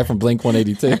be like the guy from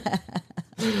Blink-182.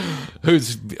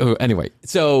 Anyway,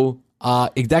 so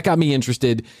that got me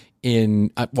interested in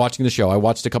watching the show. I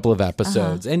watched a couple of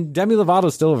episodes, and Demi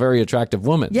Lovato's still a very attractive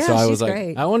woman. Yeah, so I was she's like,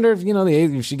 great. I wonder if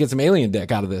if she gets some alien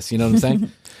dick out of this. You know what I'm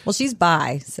saying? Well, she's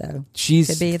bi, so she's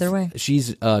could be either way.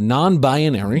 She's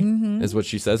non-binary, is what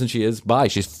she says, and she is bi.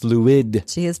 She's fluid.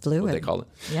 She is fluid. What they call it.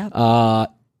 Yeah.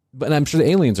 But I'm sure the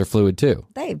aliens are fluid too.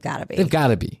 They've got to be. They've got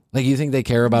to be. Like, you think they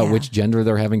care about which gender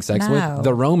they're having sex No. with?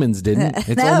 The Romans didn't.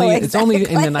 It's No, it's only in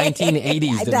the exactly.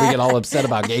 1980s that we get all upset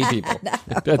about gay people.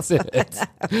 That's it.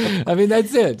 I mean,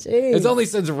 that's it. Jeez. It's only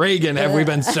since Reagan have we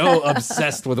been so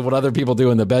obsessed with what other people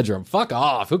do in the bedroom. Fuck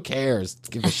off. Who cares?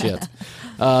 Give a shit.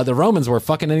 The Romans were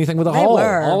fucking anything with a hole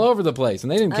all over the place,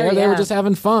 and they didn't care. They were just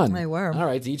having fun. They were. All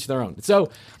right, to each their own. So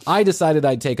I decided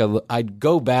I'd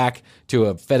go back to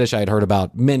a fetish I'd heard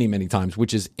about many, many times,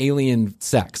 which is alien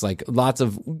sex. Like lots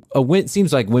of, it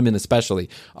seems like women especially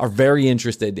are very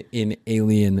interested in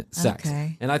alien sex.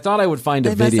 Okay. And I thought I would find a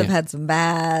They must video. have had some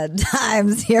bad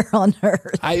times here on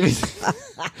Earth.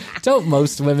 Don't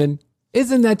most women?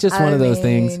 Isn't that just one of those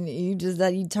things? You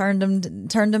turned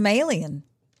them alien.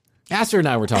 Astrid and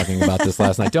I were talking about this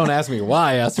last night. Don't ask me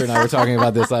why Astrid and I were talking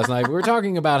about this last night. We were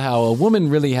talking about how a woman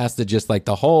really has to just like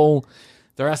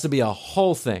there has to be a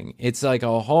whole thing. It's like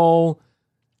a whole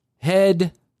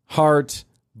head, heart,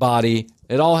 body.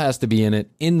 It all has to be in it,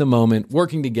 in the moment,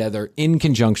 working together in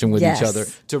conjunction with each other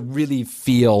to really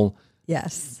feel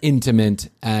intimate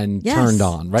and turned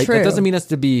on, right? True. That doesn't mean it has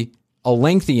to be a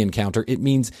lengthy encounter. It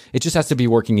means it just has to be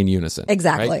working in unison.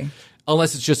 Exactly. Right?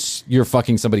 Unless it's just you're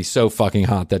fucking somebody so fucking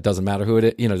hot that doesn't matter who it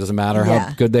is. It doesn't matter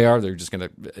how good they are. They're just going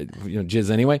to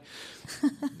jizz anyway.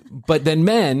 But then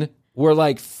men, we're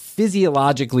like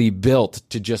physiologically built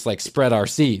to just like spread our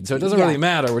seed. So it doesn't really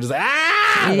matter. We're just like,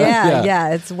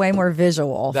 Yeah. It's way more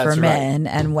visual That's for right. men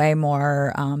and way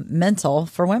more mental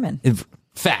for women.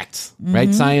 Facts,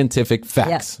 right? Scientific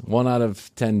facts. 1 out of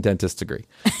 10 dentists agree.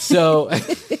 So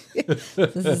This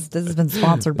has been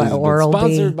sponsored by Oral-B.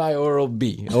 Sponsored by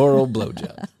Oral-B. Oral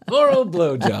blowjobs. Oral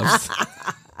blowjobs.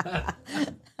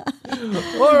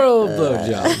 Oral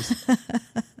blowjobs.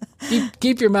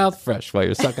 Keep your mouth fresh while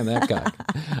you're sucking that cock.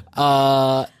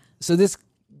 So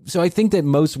I think that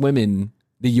most women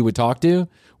that you would talk to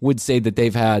would say that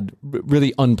they've had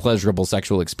really unpleasurable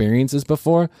sexual experiences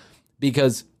before,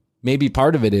 because maybe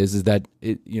part of it is that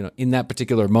in that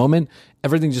particular moment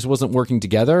everything just wasn't working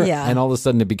together, and all of a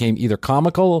sudden it became either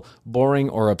comical,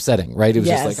 boring, or upsetting. Right? It was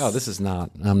just like, oh, this is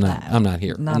not. I'm not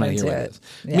here. I'm not here with this.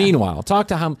 Yeah. Meanwhile,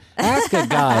 ask a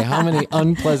guy how many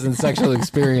unpleasant sexual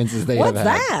experiences they have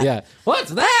had.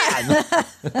 What's that?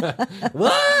 Yeah.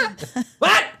 What's that?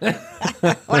 What?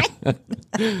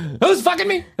 Who's fucking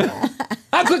me?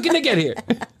 How quick can they get here?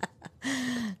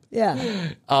 Yeah.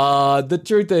 The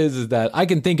truth is that I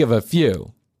can think of a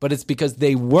few, but it's because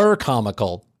they were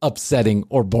comical upsetting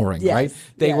or boring, Yes, right?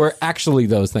 They yes. were actually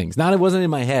those things. It wasn't in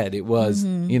my head. It was,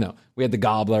 we had the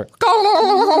gobbler.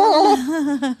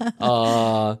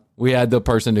 We had the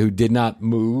person who did not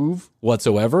move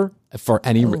whatsoever for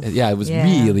any. It was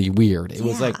really weird. It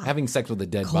was like having sex with a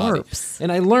dead Corpse. body.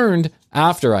 And I learned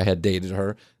after I had dated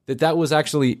her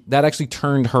that actually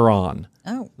turned her on.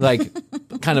 Oh. Like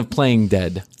kind of playing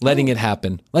dead, letting it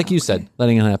happen. Like you said,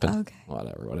 letting it happen. Okay.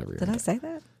 Whatever. Did I say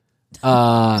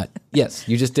that? Yes,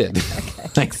 you just did.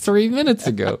 Like 3 minutes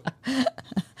ago.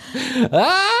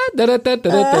 Welcome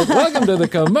to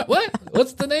the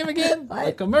what's the name again?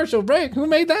 A commercial break. Who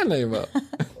made that name up?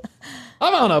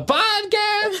 I'm on a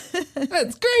podcast.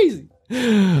 That's crazy.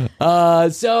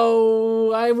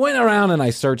 So I went around and I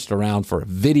searched around for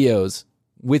videos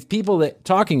with people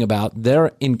talking about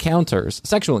their encounters,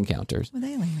 sexual encounters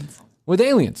With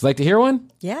aliens. Like to hear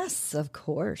one? Yes, of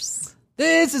course.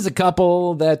 This is a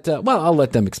couple that, I'll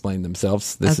let them explain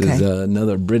themselves. This is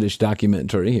another British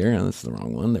documentary here. Oh, that's the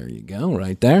wrong one. There you go,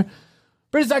 right there.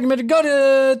 British documentary. Go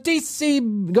to don't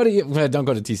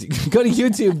go to TC. Go to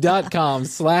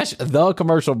youtube.com/The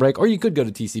Commercial Break, or you could go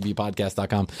to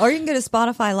tcbpodcast.com. Or you can go to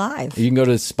Spotify Live. You can go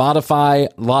to Spotify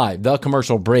Live, The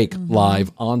Commercial Break Live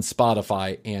on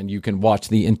Spotify, and you can watch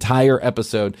the entire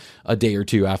episode a day or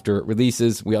two after it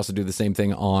releases. We also do the same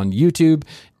thing on YouTube,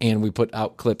 and we put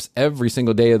out clips every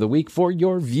single day of the week for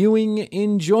your viewing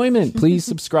enjoyment. Please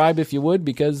subscribe if you would,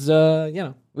 because,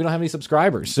 we don't have any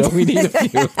subscribers, so we need a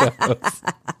few of those.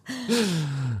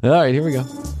 All right, here we go.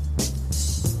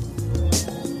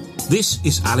 This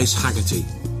is Alice Haggerty.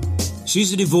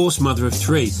 She's a divorced mother of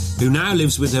 3 who now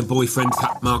lives with her boyfriend,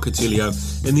 Pat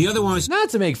Marcatillo, in the otherwise... Not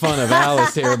to make fun of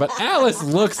Alice here, but Alice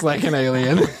looks like an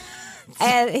alien.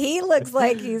 And he looks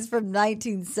like he's from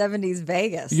 1970s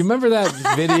Vegas. You remember that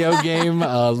video game,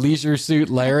 Leisure Suit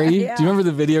Larry? Yeah. Do you remember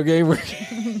the video game where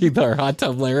or Hot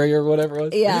Tub Larry or whatever it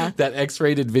was? Yeah. That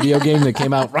X-rated video game that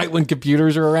came out right when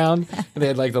computers were around, and they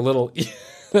had like the little.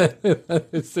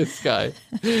 It's this guy.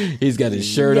 He's got his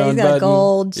shirt on. He's got a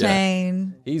gold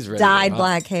chain. Yeah. He's ready. Dyed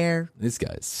black hair. This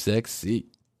guy's sexy.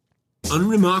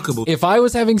 Unremarkable. If I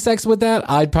was having sex with that,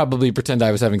 I'd probably pretend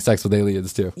I was having sex with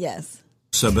aliens too. Yes.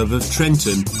 Suburb of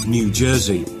Trenton, New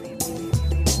Jersey.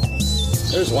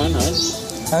 There's one, hon.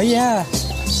 Oh, yeah.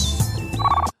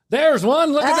 There's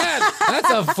one. Look at that. That's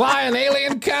a flying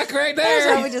alien cock right There's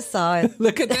there. one. We just saw it.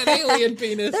 Look at that alien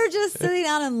penis. They're just sitting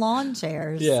out in lawn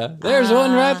chairs. Yeah. There's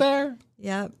one right there.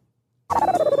 Yep.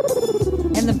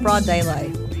 In the broad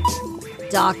daylight.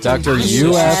 Dr.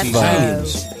 UFO.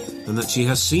 Aliens, and that she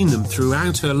has seen them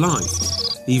throughout her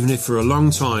life, even if for a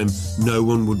long time no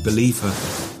one would believe her.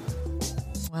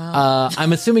 Wow.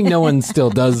 I'm assuming no one still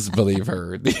does believe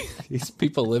her. These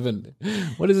people live in,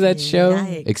 what is that show?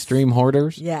 Yikes. Extreme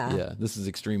Hoarders? Yeah. Yeah, this is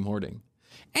extreme hoarding.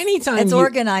 Anytime It's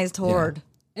organized horde.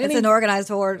 Yeah. It's an organized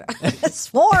horde.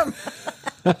 Swarm.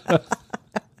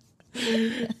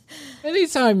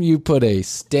 Anytime you put a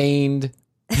stained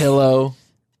pillow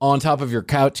on top of your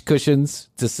couch cushions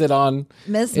to sit on,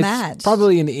 Mismatched. it's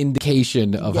probably an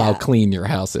indication of how clean your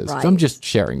house is. Right. So I'm just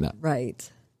sharing that. Right.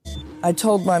 I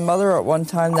told my mother at one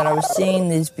time that I was seeing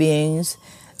these beings.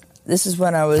 This is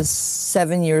when I was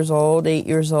 7 years old, 8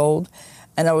 years old,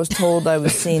 and I was told I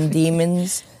was seeing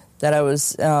demons, that I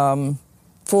was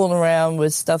fooling around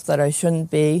with stuff that I shouldn't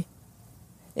be.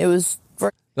 It was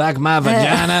like my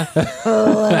vagina.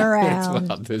 Fooling around.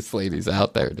 Wow, this lady's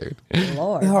out there, dude.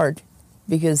 Lord. hard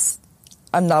because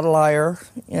I'm not a liar.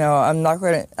 You know, I'm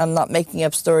not making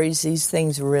up stories. These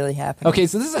things really happen. Okay,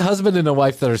 so this is a husband and a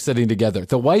wife that are sitting together.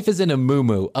 The wife is in a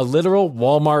muumuu, a literal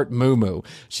Walmart muumuu.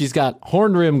 She's got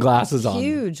horn rim glasses on.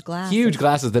 Huge glasses. Huge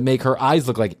glasses that make her eyes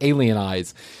look like alien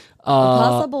eyes. A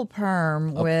possible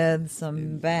perm with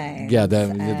some bangs. Yeah,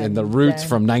 and the roots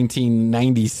from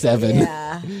 1997.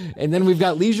 Yeah. And then we've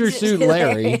got Leisure Suit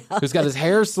Larry, who's got his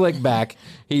hair slicked back.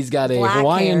 He's got a Black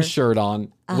Hawaiian hair. shirt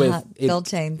on with gold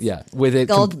chains. Yeah, with it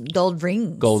Gold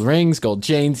rings. gold rings, gold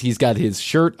chains. He's got his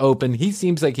shirt open. He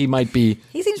seems like he might be.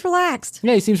 He seems relaxed.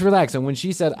 Yeah, he seems relaxed. And when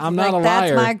she said, "I'm not a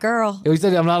liar," That's my girl. he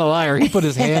said, "I'm not a liar." He put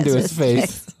his hand to his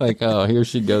face, like, "Oh, here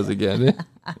she goes again."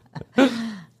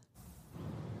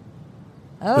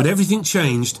 But everything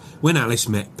changed when Alice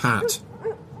met Pat.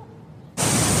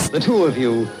 The two of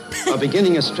you are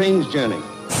beginning a strange journey.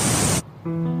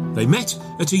 They met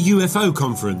at a UFO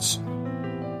conference.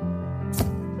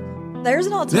 There's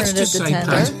an Let's alternative just to say Tinder.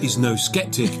 Pat is no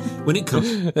skeptic when it comes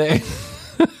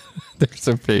There's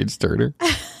a page turner.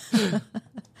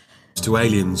 to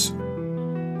aliens.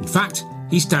 In fact,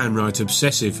 he's downright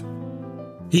obsessive.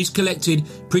 He's collected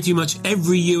pretty much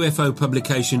every UFO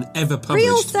publication ever published.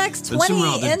 Real sex and 20 some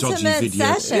rather dodgy intimate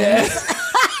videos. sessions.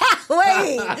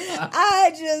 Wait,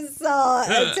 I just saw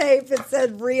a tape that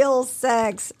said Real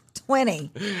Sex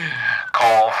 20.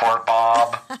 Call for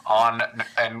Bob on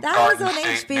in That Garden was on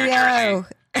State, HBO. New Jersey.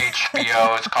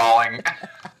 HBO is calling.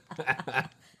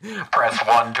 Press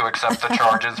 1 to accept the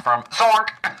charges from Zork.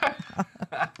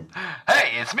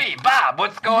 Hey, it's me, Bob.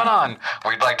 What's going on?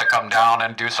 We'd like to come down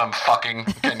and do some fucking.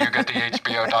 Can you get the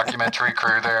HBO documentary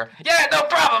crew there? Yeah, no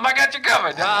problem. I got you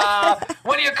covered.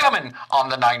 When are you coming? On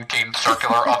the 19th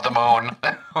circular of the moon.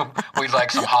 We'd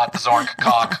like some hot Zork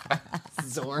cock.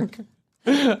 Zork.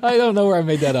 I don't know where I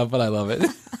made that up, but I love it.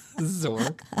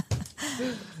 Zork.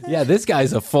 Yeah, this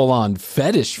guy's a full-on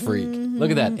fetish freak.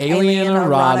 Look at that. Alien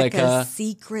erotica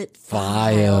secret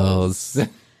files.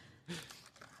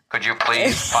 Could you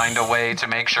please find a way to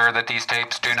make sure that these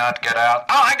tapes do not get out?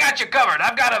 Oh, I got you covered.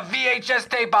 I've got a VHS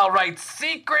tape. I'll write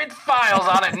secret files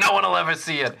on it. No one will ever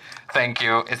see it. Thank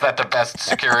you. Is that the best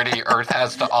security Earth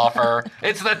has to offer?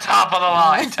 It's the top of the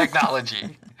line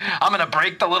technology. I'm going to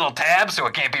break the little tab so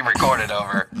it can't be recorded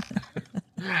over.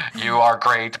 You are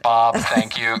great, Bob.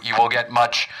 Thank you. You will get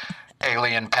much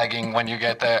alien pegging when you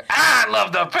get there. I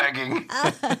love the pegging.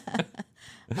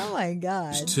 Oh, my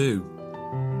God. 2.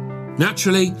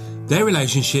 Naturally, their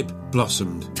relationship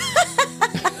blossomed.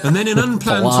 And then an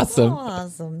unplanned...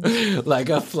 Blossom. Like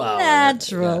a flower.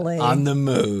 Naturally. On the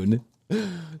moon.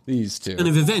 These two. And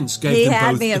of events gave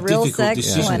them both me a at Real difficult Sex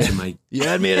decision 20. to make. You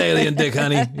had me at alien dick,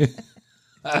 honey.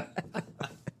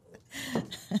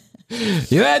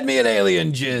 You had me at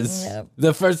alien jizz. Yep.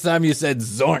 The first time you said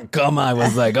Zork, come, I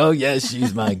was like, oh, yes,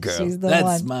 she's my girl. She's the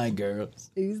That's one. my girl.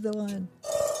 She's the one.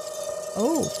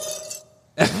 Oh.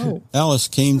 Alice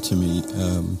came to me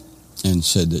and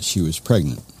said that she was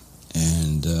pregnant.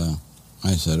 And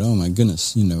I said, oh, my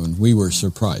goodness, and we were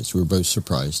surprised. We were both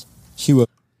surprised. She was...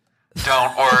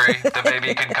 Don't worry, the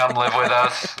baby can come live with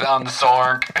us on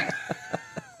Zork.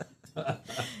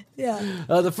 Yeah.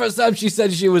 The first time she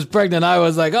said she was pregnant, I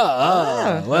was like,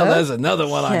 well, there's another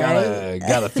one. I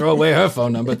gotta throw away her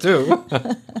phone number, too.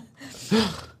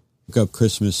 Woke up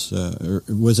Christmas,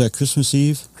 was that Christmas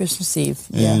Eve? Christmas Eve,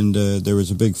 yeah. And there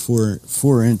was a big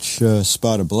four-inch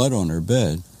spot of blood on her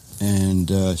bed,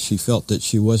 and she felt that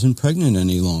she wasn't pregnant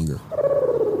any longer.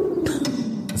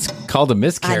 It's called a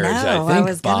miscarriage, I think, I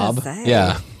was Bob. Say.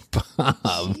 Yeah,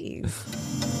 Bob.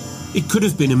 Jeez. It could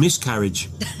have been a miscarriage.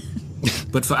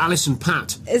 But for Alice and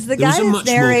Pat, is the there was guy a who's much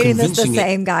more narrating this the convincing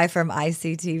same guy from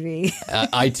ICTV?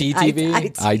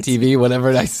 ITTV? ITV,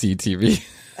 whatever, ICTV.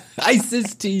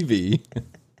 ISIS TV.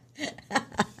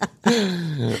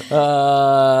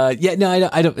 Yeah, no,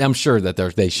 I don't. I'm sure that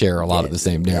they share a lot of the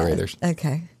same narrators.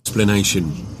 Okay.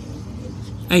 Explanation.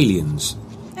 Aliens.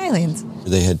 Aliens.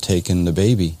 They had taken the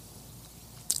baby.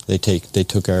 They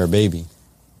took our baby.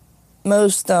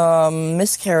 Most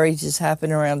miscarriages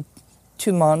happen around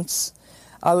 2 months.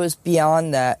 I was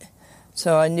beyond that.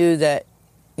 So I knew that,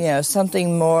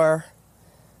 something more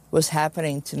was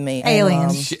happening to me.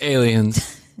 Aliens.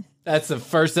 Aliens. That's the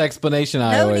first explanation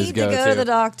I always go to. No need to go to the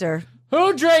doctor.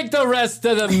 Who drank the rest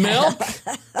of the milk?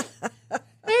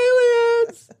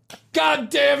 Aliens!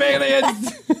 Goddamn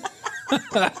aliens!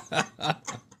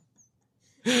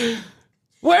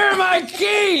 Where are my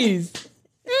keys?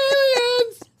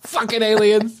 Aliens! Fucking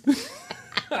aliens!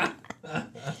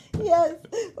 Yes,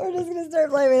 we're just going to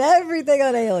start blaming everything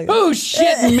on aliens. Who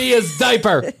shit in Mia's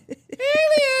diaper?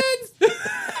 Aliens!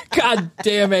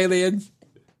 Goddamn aliens!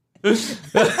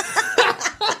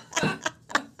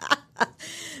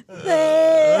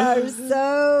 They are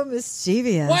so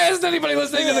mischievous. Why isn't anybody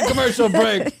listening to the commercial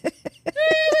break?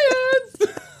 Aliens!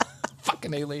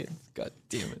 Fucking aliens. God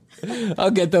damn it.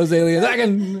 I'll get those aliens.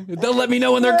 They'll let me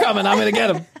know when they're coming. I'm going to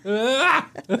get them.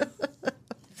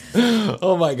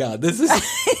 Oh my God. This is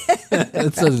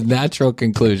it's a natural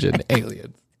conclusion.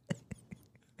 Aliens.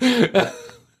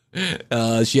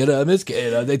 She had a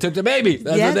miscarriage. They took the baby.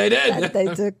 That's what they did. They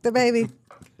took the baby.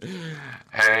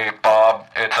 Hey, Bob,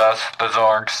 it's us, the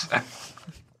Zorks.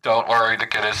 Don't worry, the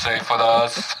kid is safe with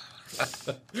us.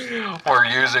 We're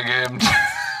using him.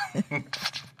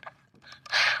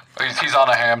 He's on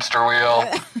a hamster wheel.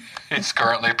 He's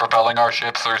currently propelling our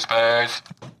ship through space.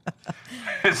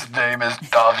 His name is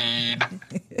David.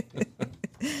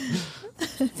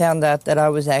 Found out that I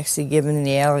was actually giving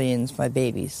the aliens my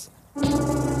babies.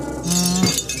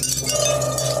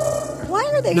 Why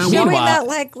are they showing that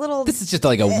like little... This is just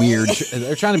like a weird...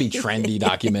 they're trying to be trendy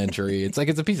documentary. It's like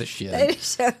it's a piece of shit. They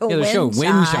show they're showing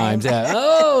wind chimes. Yeah.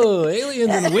 Oh,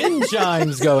 aliens and wind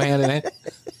chimes go hand in hand.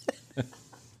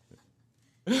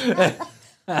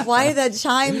 Why did that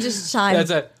chime just chime?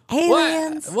 That's it.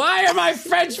 Aliens. Why are my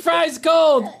French fries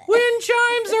cold? Wind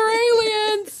chimes or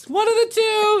aliens? One of the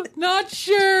two. Not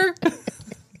sure.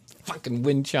 Fucking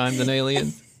wind chimes and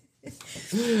aliens.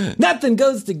 Nothing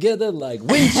goes together like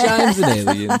wind chimes and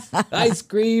aliens. Ice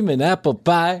cream and apple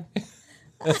pie.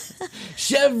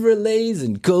 Chevrolets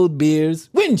and cold beers.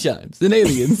 Wind chimes and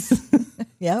aliens.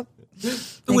 Yep.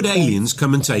 Would aliens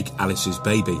come and take Alice's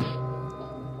baby?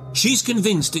 She's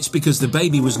convinced it's because the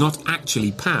baby was not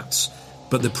actually Pat's,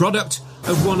 but the product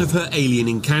of one of her alien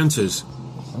encounters.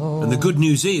 And the good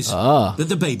news is that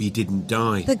the baby didn't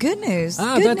die. The good news.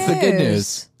 That's the good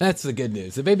news. That's the good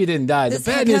news. The baby didn't die. This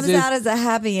the bad news comes is out as a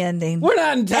happy ending. we're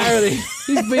not entirely.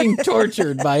 He's being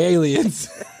tortured by aliens.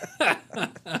 The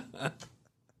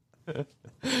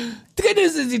good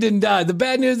news is he didn't die. The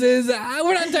bad news is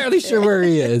we're not entirely sure where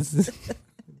he is.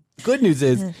 Good news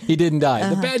is he didn't die.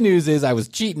 The bad news is I was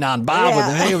cheating on Bob with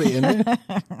an alien.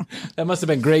 That must have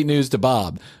been great news to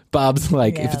Bob. Bob's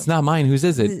like, if it's not mine, whose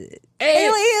is it?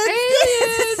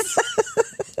 Aliens!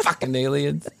 Fucking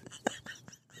aliens.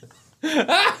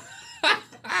 Aliens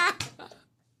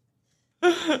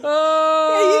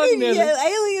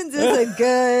is a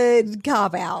good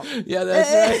cop out. Yeah,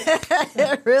 that's right.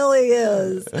 It really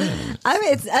is. I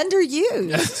mean, it's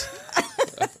underused.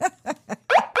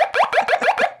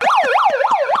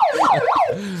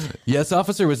 Yes,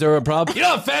 officer, was there a problem? You know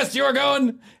how fast you were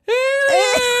going?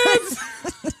 Aliens!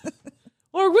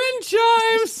 Or wind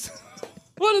chimes.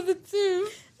 One of the two.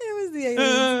 It was the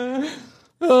aliens.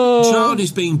 The child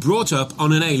is being brought up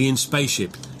on an alien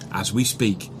spaceship as we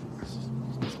speak.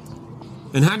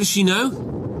 And how does she know?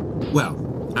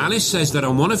 Well, Alice says that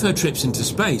on one of her trips into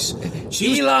space,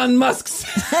 Elon Musk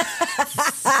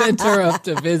sent her up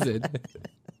to visit.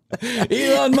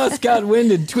 Elon Musk got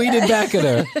wind and tweeted back at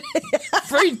her.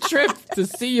 Free trip to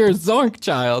see your Zork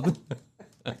child.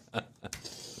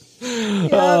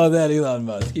 Oh, that Elon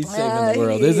Musk. He's saving the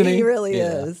world, isn't he? He really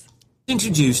is.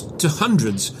 Introduced to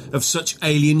hundreds of such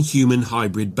alien-human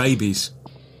hybrid babies.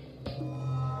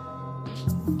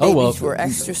 Babies were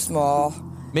extra small.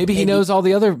 Maybe he knows all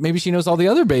the other. Maybe she knows all the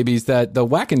other babies that the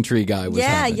whack and tree guy was.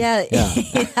 Yeah.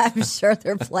 I'm sure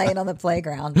they're playing on the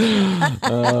playground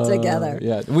together.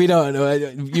 Yeah, we don't know.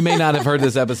 You may not have heard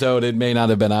this episode. It may not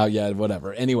have been out yet.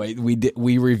 Whatever. Anyway,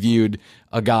 we reviewed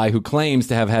a guy who claims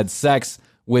to have had sex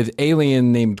with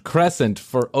alien named Crescent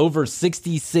for over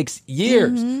 66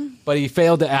 years, but he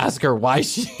failed to ask her why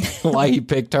he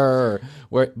picked her.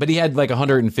 But he had like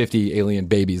 150 alien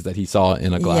babies that he saw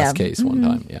in a glass case one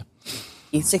time. Yeah.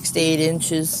 6 to 8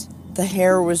 inches. The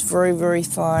hair was very, very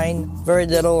fine, very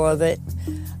little of it.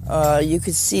 You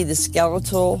could see the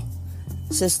skeletal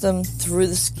system through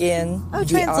the skin. Oh,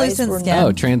 translucent skin.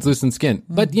 Oh, translucent skin.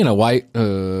 But, white,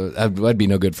 that'd be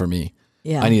no good for me.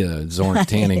 Yeah. I need a Zorn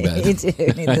tanning bed. You do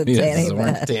need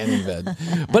the tanning bed.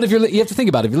 But you have to think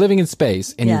about it. If you're living in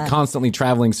space and you're constantly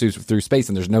traveling through space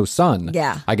and there's no sun,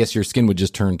 I guess your skin would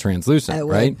just turn translucent,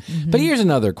 right? But here's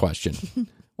another question.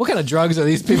 What kind of drugs are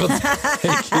these people taking?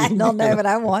 I don't know, but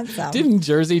I want some. Didn't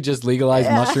Jersey just legalize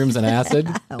mushrooms and acid?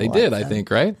 They did, I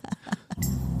think, right?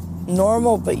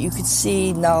 Normal, but you could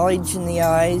see knowledge in the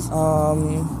eyes.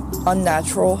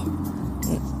 Unnatural,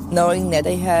 knowing that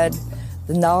they had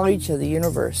the knowledge of the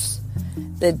universe,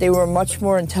 that they were much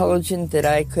more intelligent than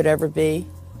I could ever be.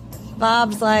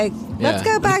 Bob's like, let's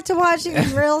go back to watching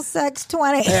Real Sex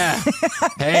 20. Yeah.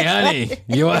 Hey, honey,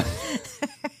 you want...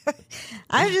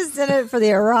 I'm just in it for the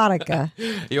erotica.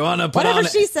 You want to put whatever on...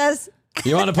 she says.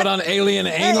 You want to put on Alien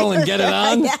Anal and get it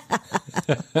on?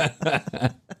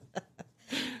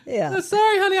 Yeah. Oh,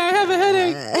 sorry, honey, I have a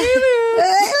headache.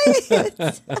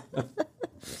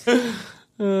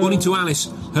 According to Alice,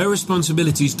 her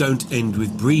responsibilities don't end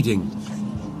with breeding.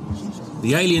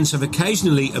 The aliens have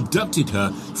occasionally abducted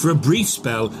her for a brief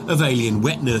spell of alien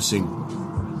wet nursing.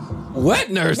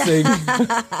 Wet nursing?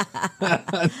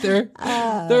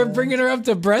 They're bringing her up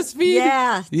to breastfeed?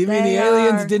 Yeah. You mean the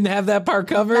aliens didn't have that part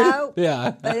covered? No.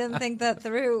 Yeah. They didn't think that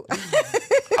through.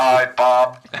 Hi,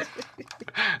 Bob.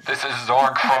 This is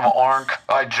Zork from Ork.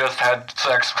 I just had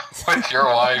sex with your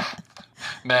wife.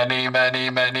 Many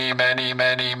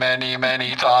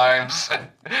times.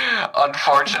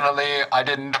 Unfortunately, I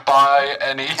didn't buy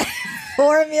any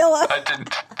formula. I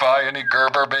didn't buy any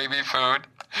Gerber baby food.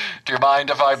 Do you mind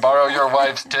if I borrow your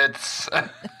wife's tits? God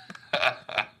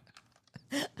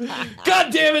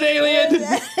damn it, alien!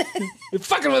 You're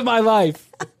fucking with my life.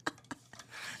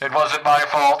 It wasn't my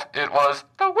fault. It was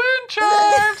the wind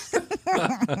chimes.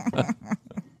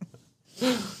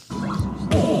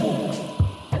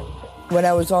 When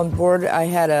I was on board, I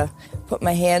had to put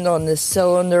my hand on this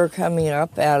cylinder coming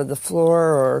up out of the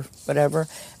floor or whatever,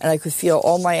 and I could feel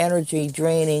all my energy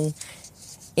draining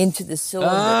into the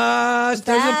cylinder.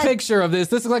 There's a picture of this.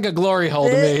 This looks like a glory hole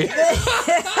to me.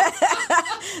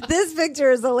 This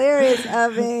picture is hilarious. I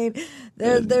mean,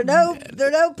 they're no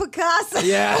Picasso.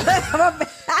 Yeah.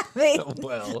 I mean,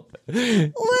 Well,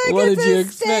 look, what it's did you a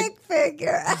expect? stick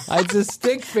figure. It's a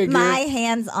stick figure. My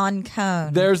hands on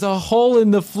cone. There's a hole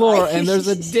in the floor, and there's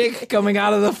a dick coming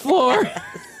out of the floor.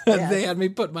 They had me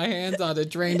put my hands on it,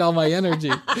 drained all my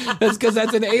energy. That's because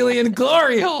that's an alien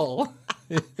glory hole.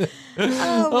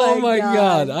 Oh my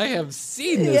God. I have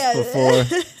seen this before.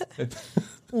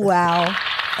 Wow.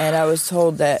 And I was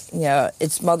told that,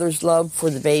 it's mother's love for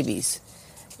the babies.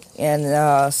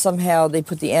 And somehow they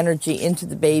put the energy into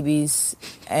the babies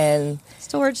and...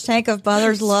 Storage tank of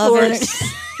mother's love.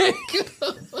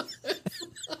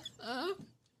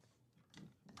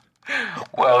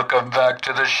 Welcome back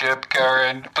to the ship,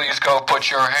 Karen. Please go put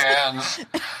your hands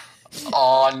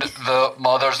on the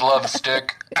mother's love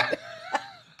stick.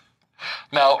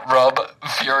 Now rub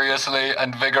furiously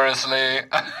and vigorously.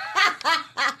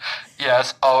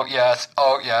 Yes, oh yes,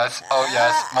 oh yes, oh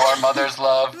yes. More mother's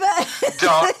love.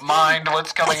 Don't mind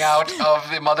what's coming out of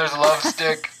the mother's love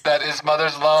stick. That is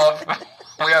mother's love.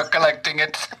 We are collecting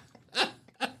it.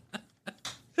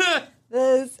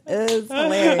 This is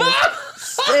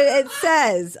hilarious. It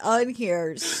says on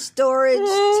here, storage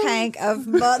tank of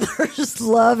mother's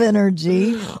love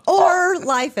energy or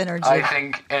life energy. I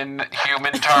think in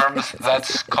human terms,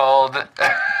 that's called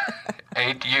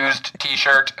a used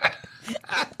t-shirt.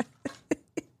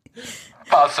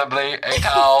 Possibly a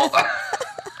towel.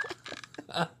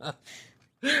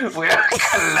 We are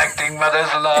collecting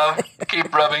mother's love.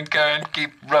 Keep rubbing, Karen.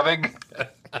 Keep rubbing.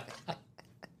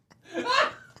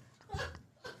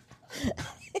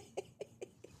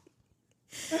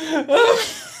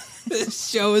 This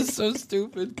show is so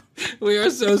stupid. We are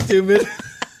so stupid.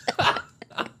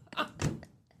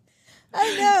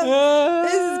 I know.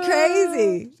 This is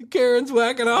crazy. Karen's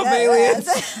whacking off aliens.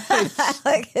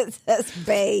 Like it says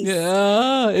base.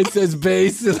 Yeah, it says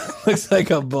base. It looks like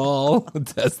a ball, a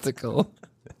testicle.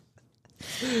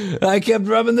 I kept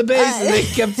rubbing the base, and they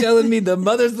kept telling me the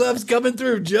mother's love's coming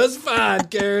through just fine,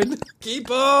 Karen. Keep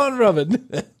on rubbing.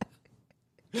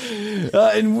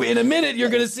 And in a minute, you're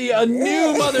going to see a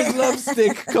new mother's love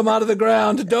stick come out of the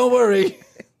ground. Don't worry.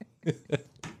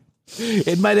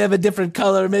 It might have a different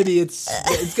color. Maybe it's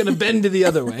going to bend to the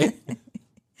other way.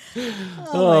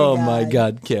 Oh my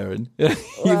God, Karen.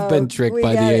 You've been tricked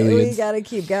by the aliens. We got to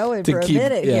keep going for a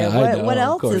minute here. What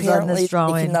else is on this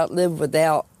drawing? You cannot live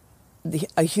without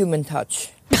a human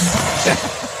touch. It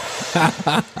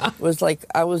was like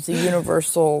I was the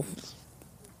universal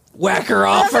whacker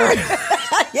offer.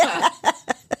 Yeah.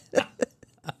 The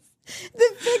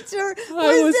picture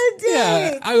was the dick.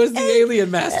 Yeah, I was the alien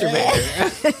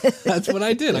masturbator. That's what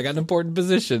I did. I got an important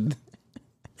position.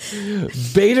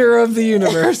 Baiter of the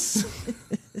universe.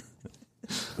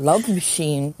 Love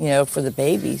machine, for the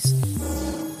babies.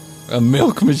 A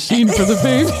milk machine for the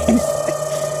babies.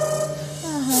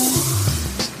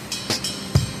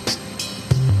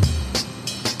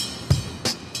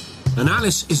 And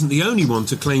Alice isn't the only one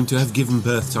to claim to have given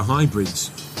birth to hybrids.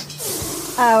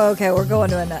 Oh, okay, we're going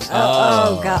to another.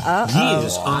 Oh, God.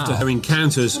 Years after her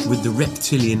encounters with the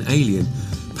reptilian alien,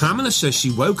 Pamela says she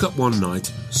woke up one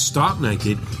night, stark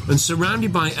naked, and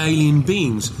surrounded by alien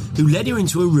beings who led her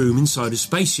into a room inside a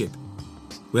spaceship,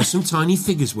 where some tiny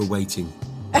figures were waiting.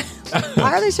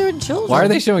 Why are they showing children? Why are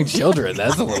they showing children?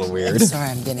 That's a little weird. I'm sorry,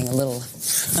 I'm getting a little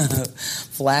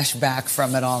flashback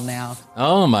from it all now.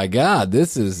 Oh my God,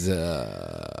 this is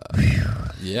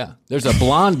yeah. There's a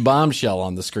blonde bombshell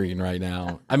on the screen right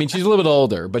now. I mean, she's a little bit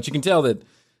older, but you can tell that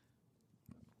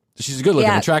she's a good-looking,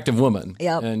 attractive woman.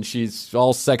 Yep. And she's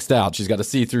all sexed out. She's got a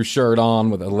see-through shirt on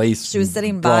with a lace. She was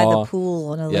sitting bra. by the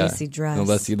pool in a lacy dress. In a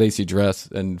lacy dress,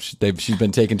 and she's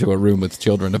been taken to a room with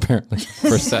children apparently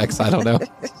for sex. I don't know.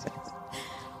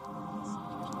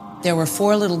 There were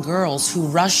 4 little girls who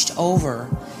rushed over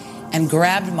and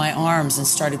grabbed my arms and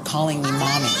started calling me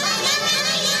mommy.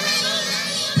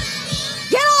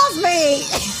 Get off me!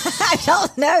 I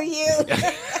don't know you.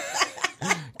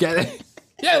 Get it?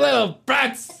 Yeah, little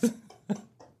brats.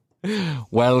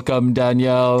 Welcome,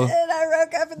 Danielle. And I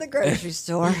woke up in the grocery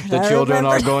store. The children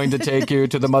are going to take you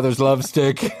to the mother's love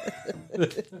stick.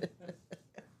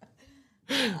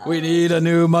 We need a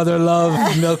new mother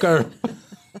love milker.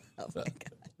 Oh my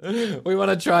God. We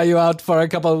want to try you out for a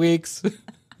couple of weeks.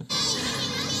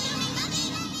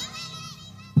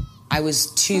 I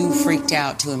was too freaked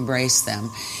out to embrace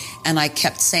them. And I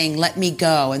kept saying, let me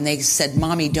go. And they said,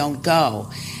 Mommy, don't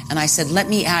go. And I said, let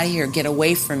me out of here. Get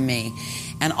away from me.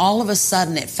 And all of a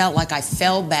sudden, it felt like I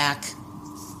fell back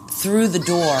through the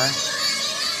door.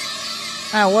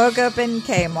 I woke up in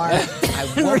Kmart. I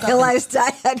realized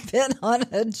I had been on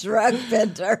a drug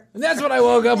bender. And that's when I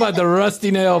woke up at the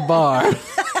Rusty Nail Bar.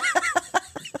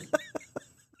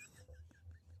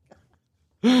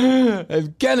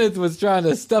 And Kenneth was trying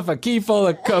to stuff a key full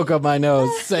of coke up my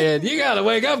nose, saying, "You gotta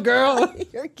wake up, girl.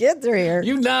 Your kids are here."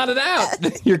 You nodded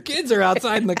out. Your kids are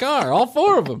outside in the car, all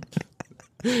 4 of them.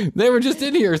 They were just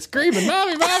in here screaming,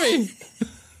 "Mommy, Mommy."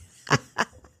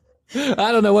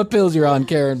 I don't know what pills you're on,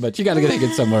 Karen, but you got to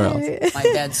get somewhere else. My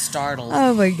bed startled.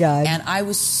 Oh, my God. And I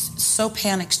was so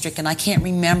panic-stricken, I can't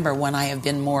remember when I have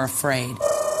been more afraid.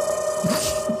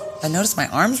 I noticed my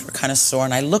arms were kind of sore,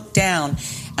 and I looked down,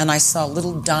 and I saw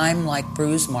little dime-like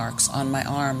bruise marks on my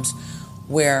arms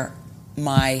where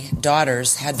my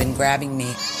daughters had been grabbing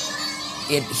me.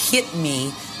 It hit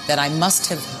me that I must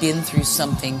have been through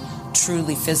something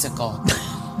truly physical.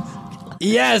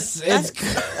 Yes,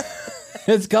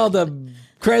 it's called a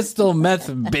crystal meth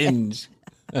binge.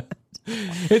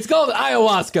 It's called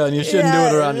ayahuasca, and you shouldn't do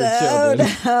it around your children.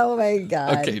 Oh, my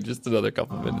God. Okay, just another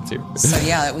couple minutes here. So,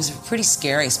 yeah, it was pretty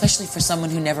scary, especially for someone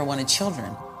who never wanted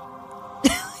children.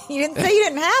 You didn't say you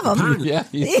didn't have them. Yeah,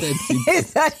 you said he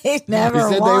said he never you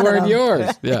said wanted they weren't them.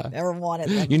 yours. Yeah, Never wanted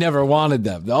them. you never wanted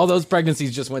them. All those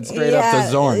pregnancies just went straight up to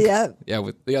Zorn. Yep. Yeah,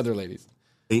 with the other ladies.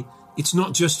 It's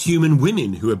not just human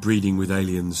women who are breeding with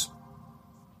aliens.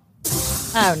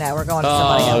 Oh, no, we're going to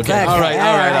somebody else. Okay. All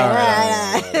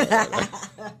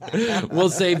right. We'll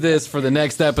save this for the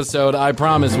next episode. I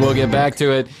promise we'll get back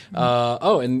to it.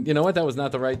 And you know what? That was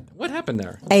not the right... What happened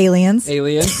there? Aliens.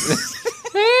 Aliens.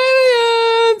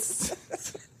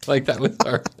 Like that was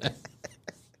our...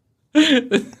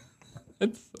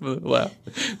 That's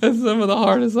some of the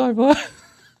hardest I've laughed.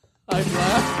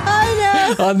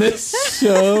 I know. On this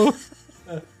show.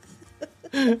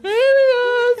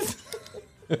 Aliens.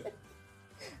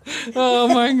 Oh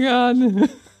my God!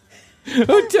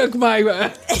 Who took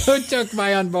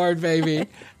my unborn baby? Aliens!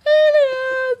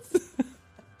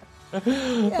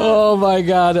 Oh my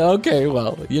God! Okay,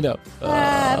 well, you know.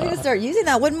 I'm gonna start using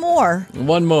that. One more.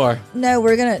 One more. No,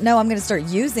 I'm gonna start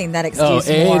using that excuse.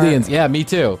 Aliens! More. Yeah, me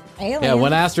too. Aliens. Yeah,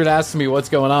 when Astrid asks me what's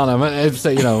going on, I'm gonna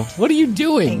say, what are you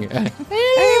doing?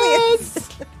 Aliens!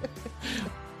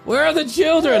 Where are the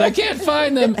children? I can't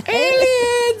find them.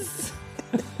 Aliens!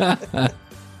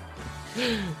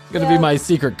 It's going to be my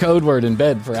secret code word in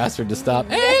bed for Astrid to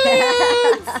stop. Aliens!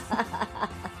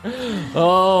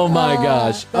 Oh, my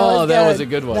gosh. That was a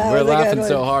good one. We're laughing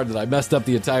so hard that I messed up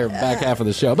the entire back half of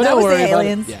the show. But don't worry about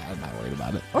it. Yeah, I'm not worried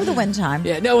about it. Or the wind chime.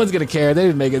 Yeah, no one's going to care. They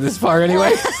didn't make it this far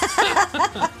anyway.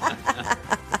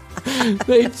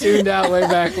 They tuned out way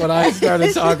back when I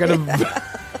started talking about...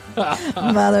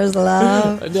 Mother's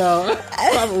love. No,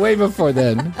 probably way before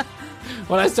then.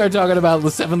 When I started talking about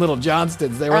the 7 Little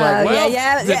Johnstons, they were like,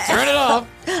 turn it off.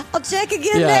 I'll check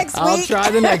again next week. I'll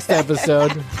try the next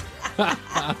episode.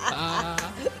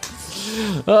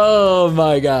 Oh,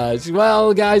 my gosh.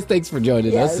 Well, guys, thanks for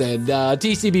joining us. And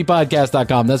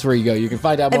tcbpodcast.com, that's where you go. You can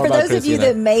find out more about Chrissy. And for those of you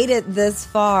that made it this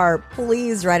far,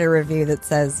 please write a review that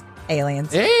says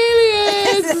aliens.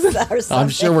 Aliens! I'm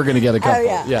sure we're going to get a couple.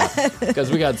 Oh, yeah.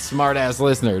 Because we got smart-ass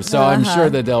listeners, so I'm sure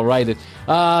that they'll write it.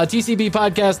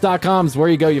 TCBpodcast.com is where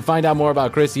you go. You find out more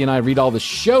about Chrissy and I, read all the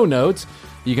show notes.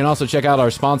 You can also check out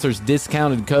our sponsors'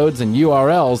 discounted codes and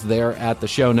URLs there at the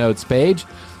show notes page.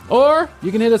 Or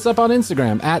you can hit us up on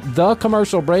Instagram at The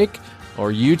Commercial Break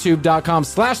or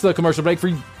youtube.com/The Commercial Break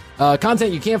for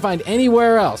content you can't find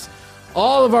anywhere else.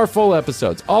 All of our full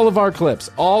episodes, all of our clips,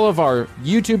 all of our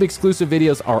YouTube exclusive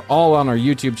videos are all on our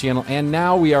YouTube channel. And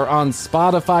now we are on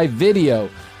Spotify video.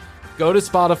 Go to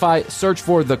Spotify, search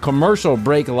for The Commercial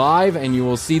Break Live, and you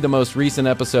will see the most recent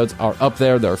episodes are up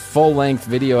there. They're full-length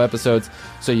video episodes,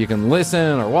 so you can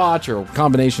listen or watch or a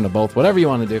combination of both, whatever you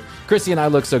want to do. Chrissy and I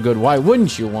look so good. Why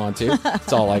wouldn't you want to?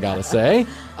 That's all I got to say.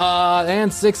 And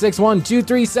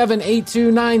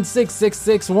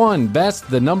 661-237-829-6661. Best,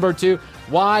 the number 2,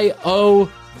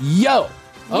 Y-O-YO.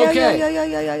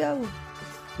 Okay. Yo.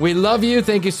 We love you.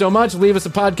 Thank you so much. Leave us a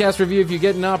podcast review if you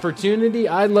get an opportunity.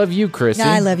 I love you, Chrissy.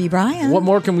 I love you, Brian. What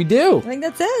more can we do? I think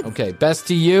that's it. Okay, best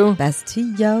to you. Best to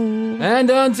yo. And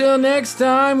until next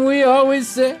time, we always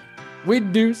say, we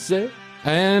do say,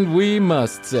 and we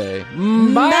must say,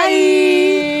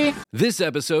 bye. This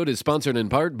episode is sponsored in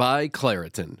part by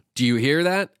Claritin. Do you hear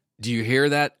that? Do you hear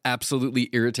that absolutely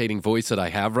irritating voice that I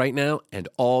have right now and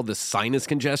all the sinus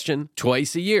congestion?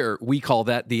 Twice a year, we call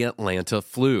that the Atlanta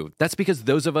flu. That's because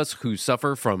those of us who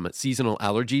suffer from seasonal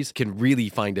allergies can really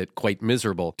find it quite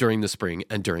miserable during the spring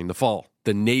and during the fall.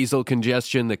 The nasal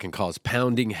congestion that can cause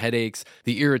pounding headaches,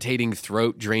 the irritating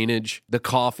throat drainage, the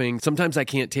coughing. Sometimes I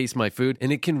can't taste my food,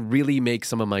 and it can really make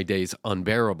some of my days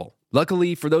unbearable.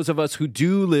 Luckily, for those of us who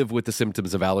do live with the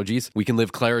symptoms of allergies, we can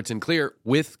live Claritin Clear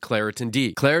with Claritin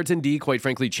D. Claritin D, quite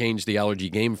frankly, changed the allergy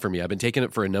game for me. I've been taking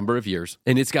it for a number of years,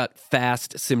 and it's got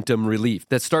fast symptom relief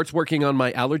that starts working on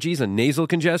my allergies and nasal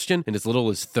congestion in as little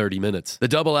as 30 minutes. The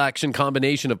double-action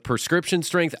combination of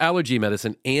prescription-strength allergy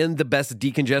medicine and the best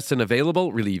decongestant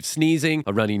available relieves sneezing,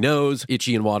 a runny nose,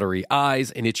 itchy and watery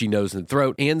eyes, an itchy nose and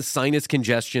throat, and sinus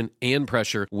congestion and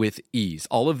pressure with ease.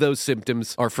 All of those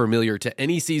symptoms are familiar to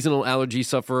any seasonal allergy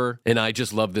sufferer, and I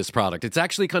just love this product. It's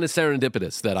actually kind of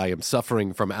serendipitous that I am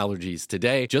suffering from allergies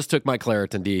today. Just took my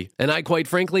Claritin D, and I quite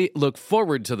frankly look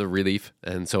forward to the relief,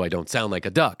 and so I don't sound like a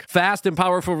duck. Fast and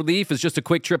powerful relief is just a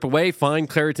quick trip away. Find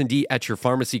Claritin D at your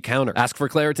pharmacy counter. Ask for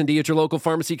Claritin D at your local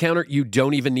pharmacy counter. You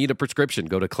don't even need a prescription.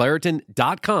 Go to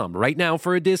Claritin.com right now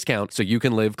for a discount so you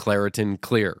can live Claritin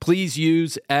Clear. Please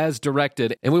use as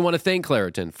directed, and we want to thank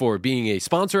Claritin for being a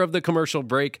sponsor of the commercial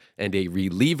break and a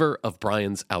reliever of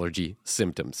Brian's allergy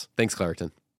symptoms. Thanks,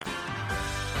 Claritin.